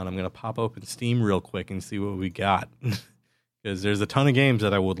 hold on, I'm gonna pop open Steam real quick and see what we got, because there's a ton of games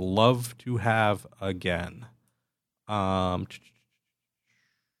that I would love to have again. Command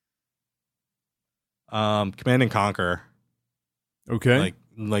and Conquer. Okay.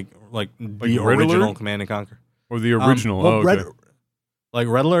 Like the original Alert? Command and Conquer. Or the original. Okay.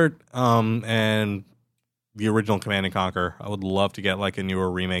 Red Alert and the original Command and Conquer. I would love to get like a newer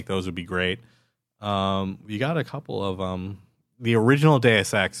remake. Those would be great. You got a couple of the original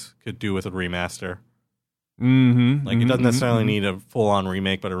Deus Ex could do with a remaster. It doesn't necessarily need a full on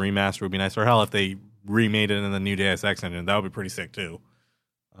remake, but a remaster would be nice. Or hell, if they remade it in the new Deus Ex engine, that would be pretty sick too.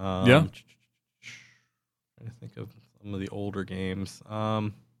 Yeah. Trying to think of some of the older games.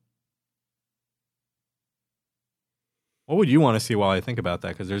 What would you want to see while I think about that?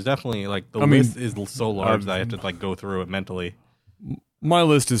 Because there's definitely like the list is so large that I have to like go through it mentally. My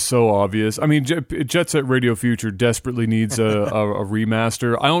list is so obvious. I mean, Jet Set Radio Future desperately needs a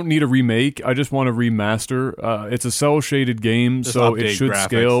remaster. I don't need a remake. I just want a remaster. It's a cell-shaded game, just so it should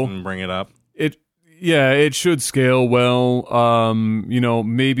scale and bring it up. It should scale well.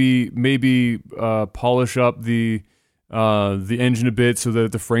 Maybe polish up the engine a bit so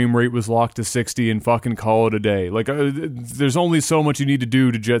that the frame rate was locked to 60 and fucking call it a day. Like, there's only so much you need to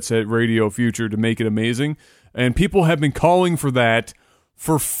do to Jet Set Radio Future to make it amazing, and people have been calling for that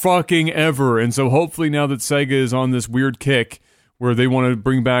for fucking ever. And so hopefully now that Sega is on this weird kick where they want to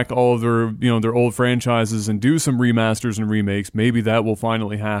bring back all of their old franchises and do some remasters and remakes, maybe that will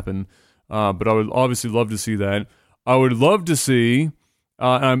finally happen. But I would obviously love to see that. I would love to see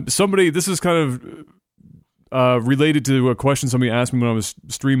this is kind of related to a question somebody asked me when I was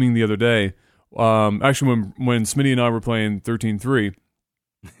streaming the other day. Actually, when Smitty and I were playing 13.3,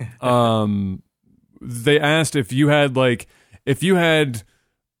 they asked if you had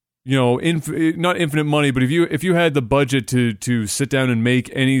not infinite money, but if you had the budget to sit down and make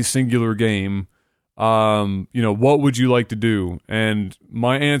any singular game, what would you like to do? And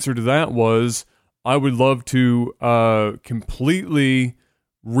my answer to that was I would love to completely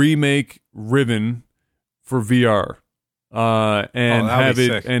remake Riven for VR, and have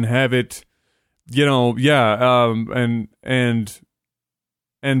it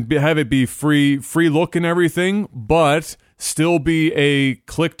have it be free look and everything, but still be a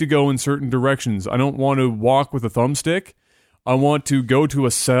click to go in certain directions. I don't want to walk with a thumbstick. I want to go to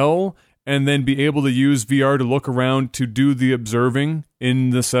a cell and then be able to use VR to look around to do the observing in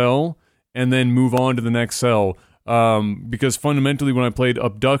the cell and then move on to the next cell. Because fundamentally when I played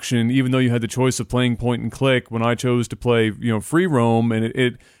Abduction, even though you had the choice of playing point and click, when I chose to play, free roam,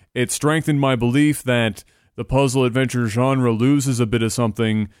 and it strengthened my belief that the puzzle adventure genre loses a bit of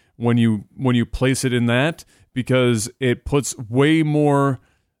something when you place it in that, because it puts way more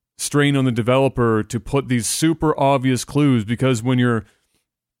strain on the developer to put these super obvious clues, because when you're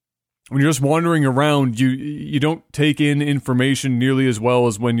just wandering around, you don't take in information nearly as well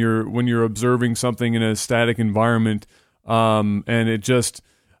as when you're observing something in a static environment, and it just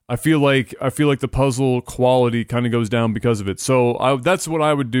I feel like the puzzle quality kind of goes down because of it. So that's what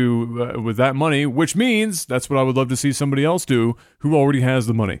I would do with that money, which means that's what I would love to see somebody else do who already has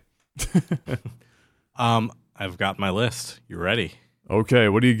the money. I've got my list. You ready? Okay,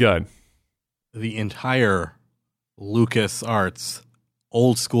 what do you got? The entire LucasArts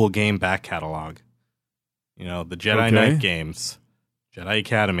old school game back catalog. The Jedi Knight games, Jedi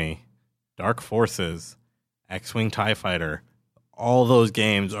Academy, Dark Forces, X-Wing TIE Fighter. All those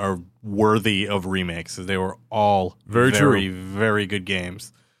games are worthy of remakes, as they were all very, very good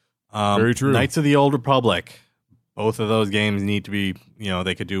games. Very true. Knights of the Old Republic. Both of those games need to be,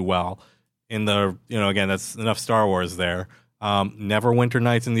 they could do well. In the, again, that's enough Star Wars there. Neverwinter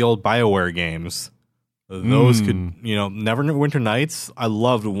Nights in the old BioWare games. Those could, Neverwinter Nights, I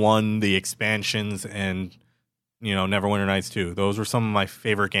loved the expansions, and, Neverwinter Nights 2. Those were some of my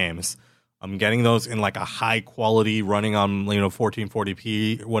favorite games. I'm getting those in like a high quality running on,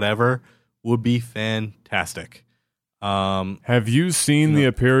 1440p, whatever, would be fantastic. Have you seen the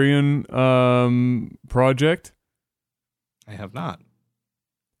Hyperion project? I have not.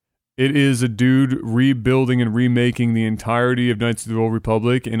 It is a dude rebuilding and remaking the entirety of Knights of the Old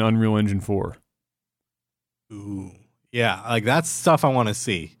Republic in Unreal Engine 4. Ooh. Yeah, like that's stuff I want to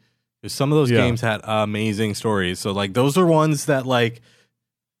see. Because some of those games had amazing stories. So like those are ones that like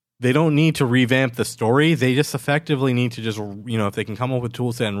they don't need to revamp the story. They just effectively need to just, if they can come up with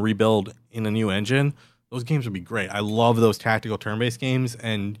tool set and rebuild in a new engine, those games would be great. I love those tactical turn-based games,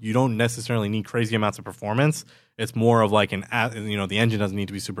 and you don't necessarily need crazy amounts of performance. It's more of like the engine doesn't need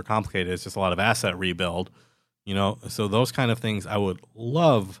to be super complicated. It's just a lot of asset rebuild, So those kind of things I would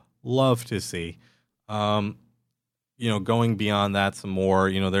love to see. going beyond that some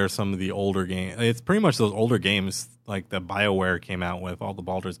more, there's some of the older games. It's pretty much those older games like that BioWare came out with, all the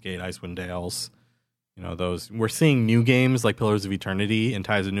Baldur's Gate, Icewind Dales. Those. We're seeing new games like Pillars of Eternity and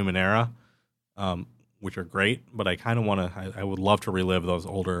Ties of Numenera, which are great, but I kind of want to, I would love to relive those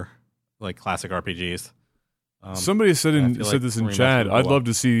older, like, classic RPGs. Somebody said this in chat. I'd love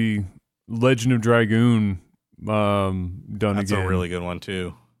to see Legend of Dragoon done again. That's a really good one,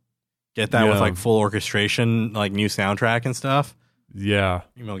 too. Get that with, like, full orchestration, like, new soundtrack and stuff. Yeah.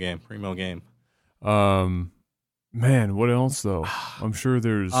 Primo game. Man, what else, though? I'm sure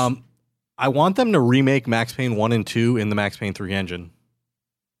there's... I want them to remake Max Payne 1 and 2 in the Max Payne 3 engine.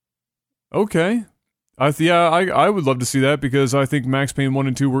 Okay. I would love to see that because I think Max Payne 1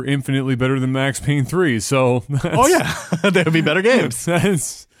 and 2 were infinitely better than Max Payne 3. So oh yeah, they would be better games.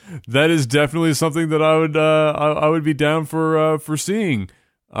 That is definitely something that I would be down for seeing.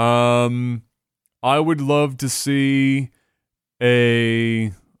 I would love to see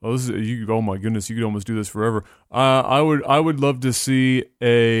oh my goodness, you could almost do this forever. I would love to see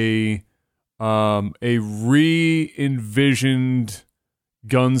a re-envisioned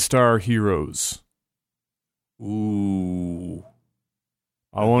Gunstar Heroes. Ooh.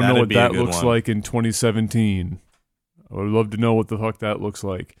 I want to know what that looks like in 2017. I would love to know what the fuck that looks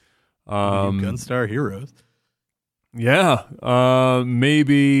like. Gunstar Heroes. Yeah.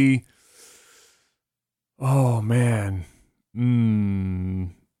 Maybe. Oh man.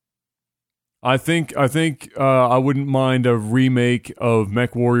 I think I wouldn't mind a remake of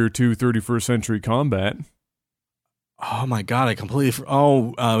MechWarrior 2 31st Century Combat. Oh my god, I completely...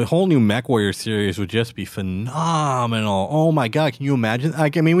 a whole new MechWarrior series would just be phenomenal. Oh my god, can you imagine?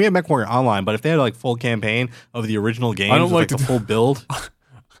 Like, I mean, we have MechWarrior Online, but if they had like full campaign of the original games, the full build...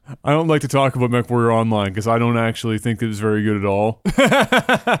 I don't like to talk about MechWarrior Online because I don't actually think it was very good at all. But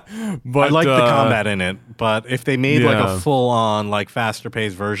I like the combat in it, but if they made like a full-on, like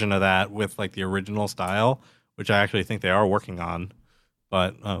faster-paced version of that with like the original style, which I actually think they are working on,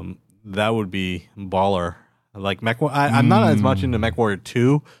 but that would be baller. Like I'm not as much into MechWarrior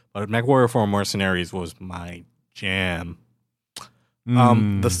 2, but MechWarrior 4 Mercenaries was my jam.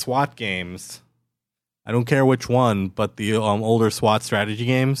 The SWAT games, I don't care which one, but the older SWAT strategy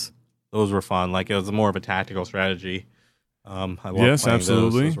games, those were fun. Like, it was more of a tactical strategy. I love yes, playing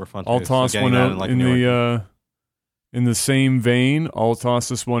absolutely. Those were fun I'll too. toss one out in the same vein. I'll toss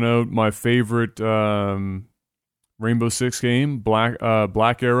this one out. My favorite Rainbow Six game, Black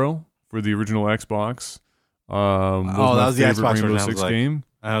Arrow for the original Xbox. That was the Xbox Rainbow version. Six game.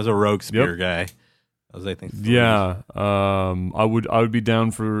 I was a rogue spear guy. That was, I think, yeah. I would be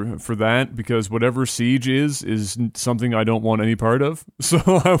down for that because whatever Siege is something I don't want any part of. So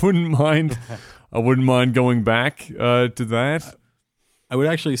I wouldn't mind. I wouldn't mind going back to that. I would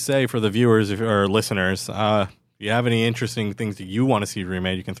actually say for the viewers or listeners, if you have any interesting things that you want to see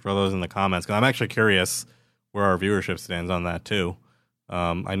remade, you can throw those in the comments. Because I'm actually curious where our viewership stands on that too.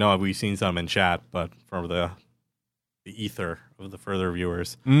 I know we've seen some in chat, but for the ether of the further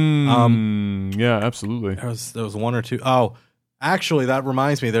viewers. Yeah, absolutely. There was one or two. Oh, actually, that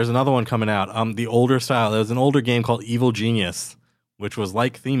reminds me. There's another one coming out. The older style. There was an older game called Evil Genius, which was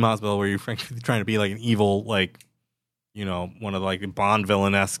like Theme Hospital, where you're frankly trying to be like an evil, like, one of like Bond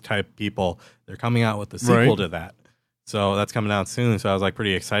villain-esque type people. They're coming out with the sequel to that. So that's coming out soon. So I was like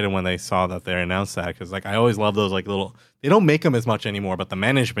pretty excited when they saw that they announced that, because like I always love those like little. They don't make them as much anymore, but the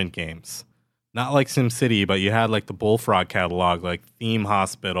management games, not like SimCity, but you had like the Bullfrog catalog, like Theme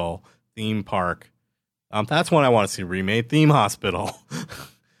Hospital, Theme Park. That's one I want to see remade. Theme Hospital.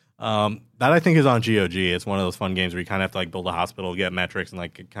 That I think is on GOG. It's one of those fun games where you kind of have to like build a hospital, get metrics, and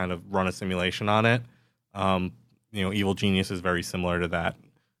like kind of run a simulation on it. Evil Genius is very similar to that.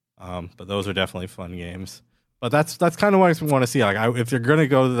 But those are definitely fun games. But that's kind of what I want to see. Like, if you're gonna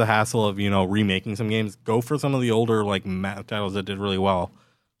go to the hassle of remaking some games, go for some of the older like titles that did really well.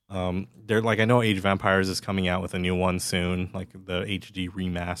 They're like, I know Age of Empires is coming out with a new one soon, like the HD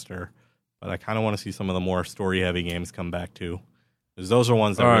remaster. But I kind of want to see some of the more story heavy games come back too, because those are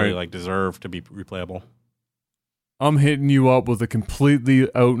ones that really like deserve to be replayable. I'm hitting you up with a completely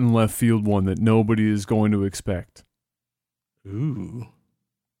out and left field one that nobody is going to expect. Ooh.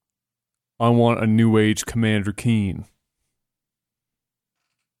 I want a New Age Commander Keen.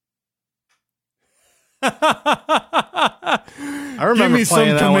 I remember Give me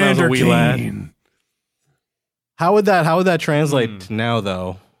playing some that when I was a Commander wee lad. Keen. How would that translate to now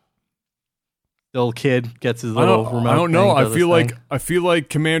though? Still kid gets his little remote. I don't know. thing, I feel like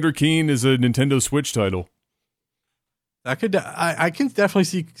Commander Keen is a Nintendo Switch title. I can definitely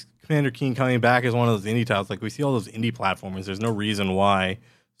see Commander Keen coming back as one of those indie titles. Like, we see all those indie platformers. There's no reason why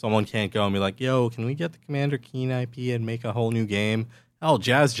someone can't go and be like, yo, can we get the Commander Keen IP and make a whole new game? Hell,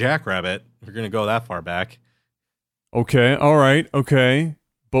 Jazz Jackrabbit. We're going to go that far back. Okay, all right, okay.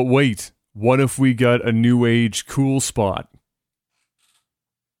 But wait, what if we got a new age cool spot?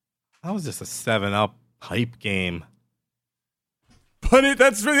 That was just a 7-Up hype game. But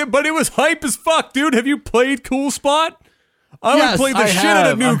it was hype as fuck, dude. Have you played Cool Spot? I would play the shit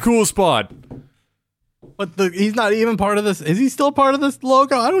out of new Cool Spot. But he's not even part of this. Is he still part of this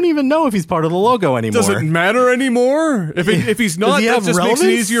logo? I don't even know if he's part of the logo anymore. Does it matter anymore? If he's not, that just makes it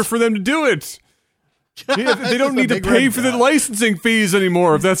easier for them to do it. They don't need to pay for the licensing fees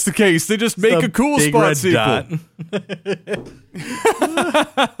anymore. If that's the case, they just make a Cool Spot sequel.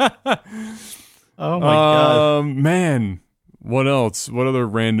 Oh my god, man. What else? What other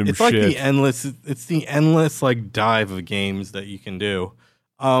random shit? It's like the endless like dive of games that you can do.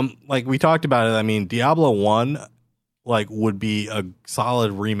 Like we talked about it. I mean, Diablo 1 like would be a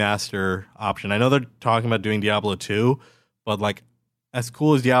solid remaster option. I know they're talking about doing Diablo 2, but like as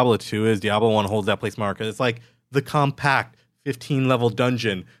cool as Diablo 2 is, Diablo 1 holds that place market. It's like the compact 15 level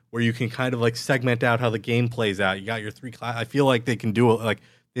dungeon where you can kind of like segment out how the game plays out. You got your 3 class. I feel like they can do it. Like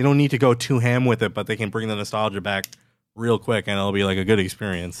they don't need to go too ham with it, but they can bring the nostalgia back real quick, and it'll be like a good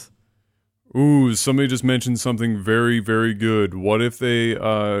experience. Ooh, somebody just mentioned something very, very good. What if they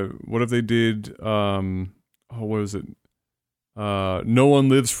did, what is it? No One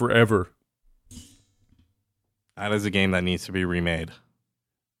Lives Forever. That is a game that needs to be remade.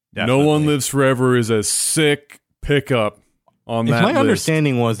 Definitely. No One Lives Forever is a sick pickup on that list. My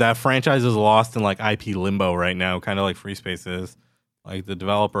understanding was that franchise is lost in like IP limbo right now, kind of like Free Space is. Like the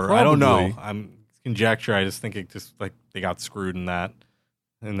developer, probably. I don't know. I'm conjecture. I just think it just like they got screwed in that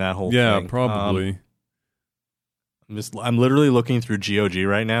whole thing. Yeah, probably. I'm literally looking through GOG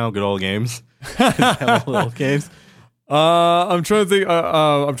right now. Good old games. Old games. I'm trying to think.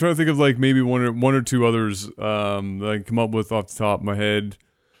 I'm trying to think of like maybe one or two others that I can come up with off the top of my head.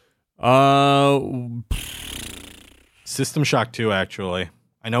 System Shock 2, actually.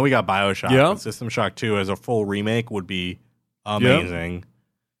 I know we got BioShock, but System Shock 2 as a full remake would be amazing. Yep.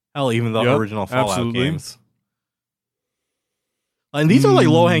 Hell, even the original Fallout games. And these are like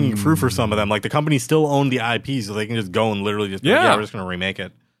low-hanging fruit for some of them. Like the company still own the IP, so they can just go and literally just we're just going to remake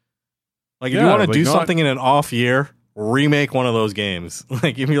it. Like if you want to do something in an off year, remake one of those games.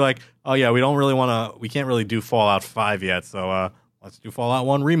 Like if you're like, oh yeah, we can't really do Fallout 5 yet, so let's do Fallout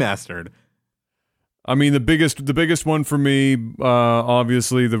 1 remastered. I mean, the biggest one for me,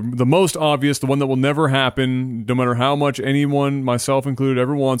 obviously, the most obvious, the one that will never happen, no matter how much anyone, myself included,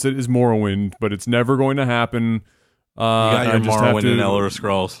 ever wants it, is Morrowind, but it's never going to happen. You got your Morrowind and Elder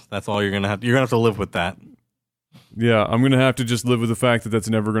Scrolls. That's all you're gonna have. You're gonna have to live with that. Yeah, I'm gonna have to just live with the fact that that's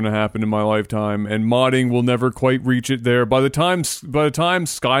never gonna happen in my lifetime, and modding will never quite reach it there. By the time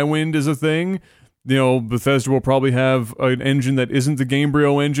Skywind is a thing, you know, Bethesda will probably have an engine that isn't the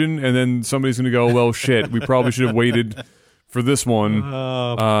Gamebryo engine, and then somebody's going to go, well, shit, we probably should have waited for this one.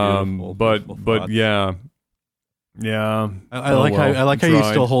 But yeah. I like how you're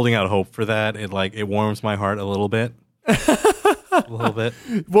still holding out hope for that. It warms my heart a little bit. A little bit.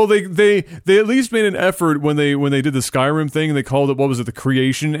 Well, they at least made an effort when they did the Skyrim thing. They called it, what was it, the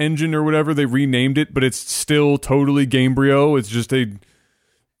Creation Engine or whatever. They renamed it, but it's still totally Gamebryo. It's just they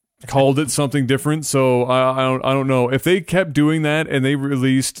called it something different. So I don't know if they kept doing that and they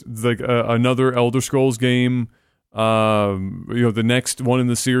released like another Elder Scrolls game, the next one in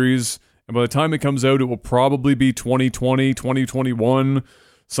the series, and by the time it comes out, it will probably be 2020, 2021,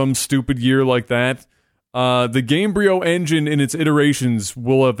 some stupid year like that. The Gamebryo engine in its iterations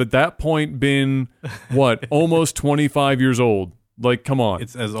will have at that point been almost 25 years old. Like, come on,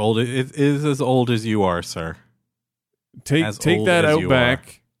 it's as old. It is as old as you are, sir. Take that out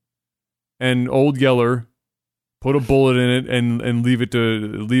back. And Old Yeller, put a bullet in it and leave it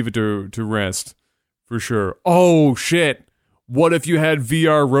to rest, for sure. Oh shit! What if you had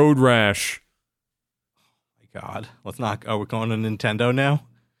VR Road Rash? Oh my god, let's not. Are we going to Nintendo now?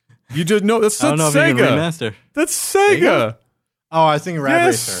 You just that's I don't know Sega. If you can remaster. That's Sega. Oh, I was thinking Rad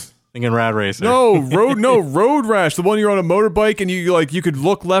Racer. Thinking Rad Racer. No, Road Rash. The one you're on a motorbike and you could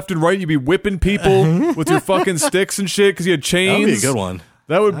look left and right. You'd be whipping people with your fucking sticks and shit because you had chains. That would be a good one.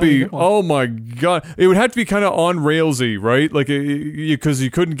 That would be, oh my god. It would have to be kind of on railsy, right? Like, because you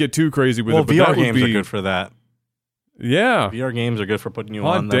couldn't get too crazy with it. But VR games are good for that. Yeah. VR games are good for putting you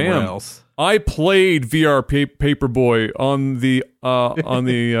on the rails. I played VR Paperboy on the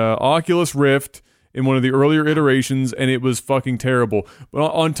Oculus Rift in one of the earlier iterations, and it was fucking terrible.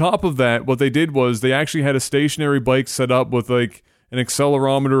 But on top of that, what they did was they actually had a stationary bike set up with like an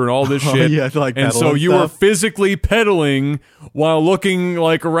accelerometer and all this shit. Yeah, I feel like and so you were physically pedaling while looking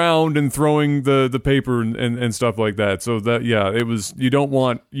like around and throwing the paper and stuff like that. So that it was you don't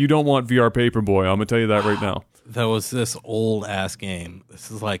want VR Paperboy. I'm gonna tell you that right now. That was this old ass game.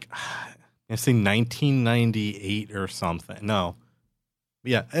 This is like I say 1998 or something. No.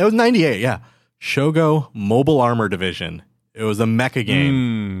 Yeah, it was 98, yeah. Shogo Mobile Armor Division. It was a mecha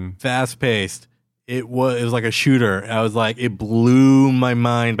game. Fast-paced. It was like a shooter. I was like, it blew my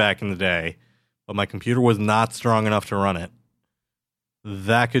mind back in the day. But my computer was not strong enough to run it.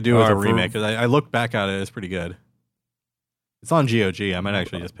 That could do with a remake. I look back at it, it's pretty good. It's on GOG. I might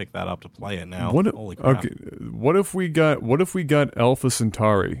actually just pick that up to play it now. Holy crap. Okay, what if we got Alpha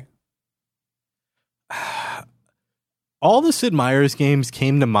Centauri? All the Sid Meier's games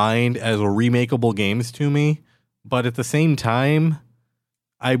came to mind as remakeable games to me, but at the same time,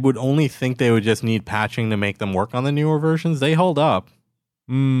 I would only think they would just need patching to make them work on the newer versions. They hold up.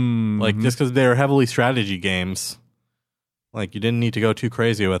 Like, just because they're heavily strategy games. Like, you didn't need to go too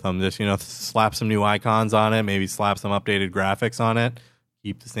crazy with them. Just, slap some new icons on it, maybe slap some updated graphics on it,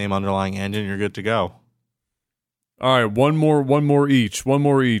 keep the same underlying engine, you're good to go. All right, one more each,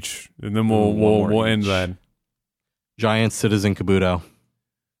 and then we'll end that. Giant Citizen Kabuto.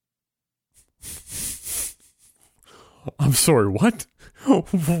 I'm sorry, what?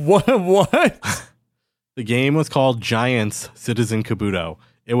 What? The game was called Giants Citizen Kabuto.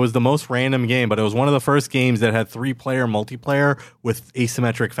 It was the most random game, but it was one of the first games that had 3-player multiplayer with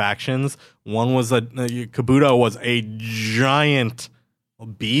asymmetric factions. One was Kabuto was a giant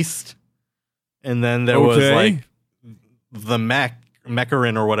beast, and then there was like the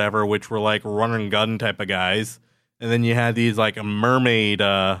Mecharin or whatever, which were like run and gun type of guys. And then you had these like mermaid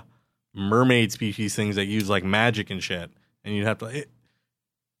species things that use like magic and shit. And you'd have to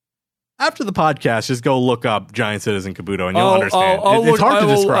after the podcast, just go look up Giant Citizen Kabuto and you'll understand. It's hard to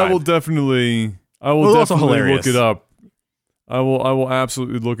describe. I will definitely look it up. I will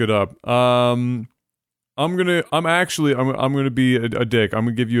absolutely look it up. I'm gonna be a dick. I'm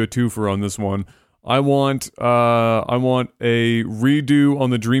gonna give you a twofer on this one. I want a redo on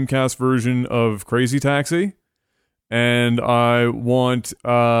the Dreamcast version of Crazy Taxi. And I want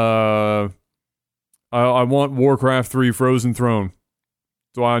Warcraft 3 Frozen Throne.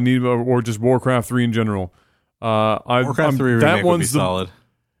 So I need, or just Warcraft 3 in general. Warcraft 3 remake would be solid.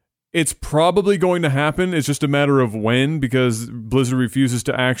 It's probably going to happen. It's just a matter of when, because Blizzard refuses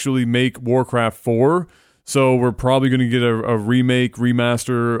to actually make Warcraft 4. So we're probably going to get a remake,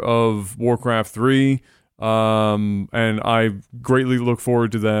 remaster of Warcraft 3. And I greatly look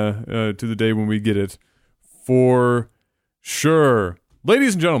forward to the day when we get it. For sure.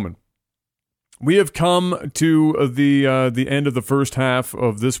 Ladies and gentlemen, we have come to the end of the first half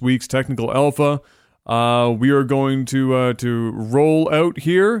of this week's Technical Alpha. We are going to roll out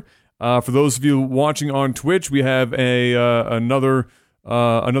here. For those of you watching on Twitch, we have another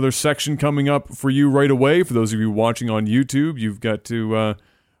section coming up for you right away. For those of you watching on YouTube, you've got to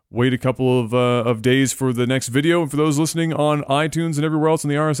wait a couple of days for the next video. And for those listening on iTunes and everywhere else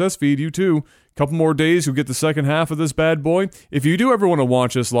in the RSS feed, you too. Couple more days, you'll get the second half of this bad boy. If you do ever want to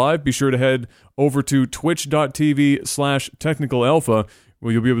watch us live, be sure to head over to twitch.tv/technicalalpha,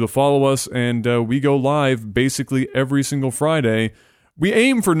 where you'll be able to follow us, and we go live basically every single Friday. We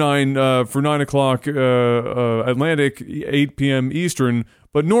aim for 9 o'clock Atlantic, 8 p.m. Eastern,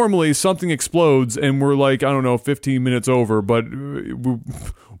 but normally something explodes and we're like, 15 minutes over, but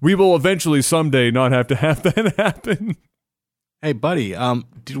we will eventually someday not have to have that happen. Hey, buddy,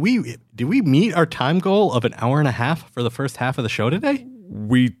 did we meet our time goal of an hour and a half for the first half of the show today?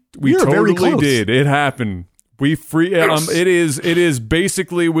 We totally did. It happened. It is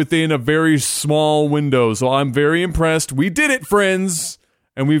basically within a very small window, so I'm very impressed. We did it, friends,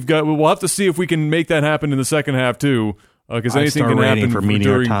 and we'll have to see if we can make that happen in the second half too, because anything can happen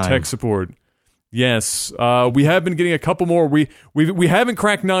during tech support. Yes, we have been getting a couple more. We haven't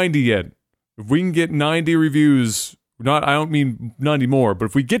cracked 90 yet. If we can get 90 reviews. I don't mean 90 more, but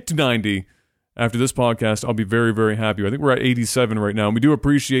if we get to 90 after this podcast, I'll be very, very happy. I think we're at 87 right now, and we do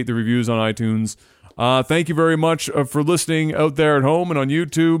appreciate the reviews on iTunes. Thank you very much for listening out there at home and on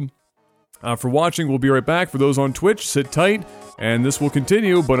YouTube. For watching, we'll be right back. For those on Twitch, sit tight, and this will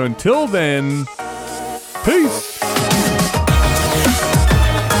continue. But until then, peace!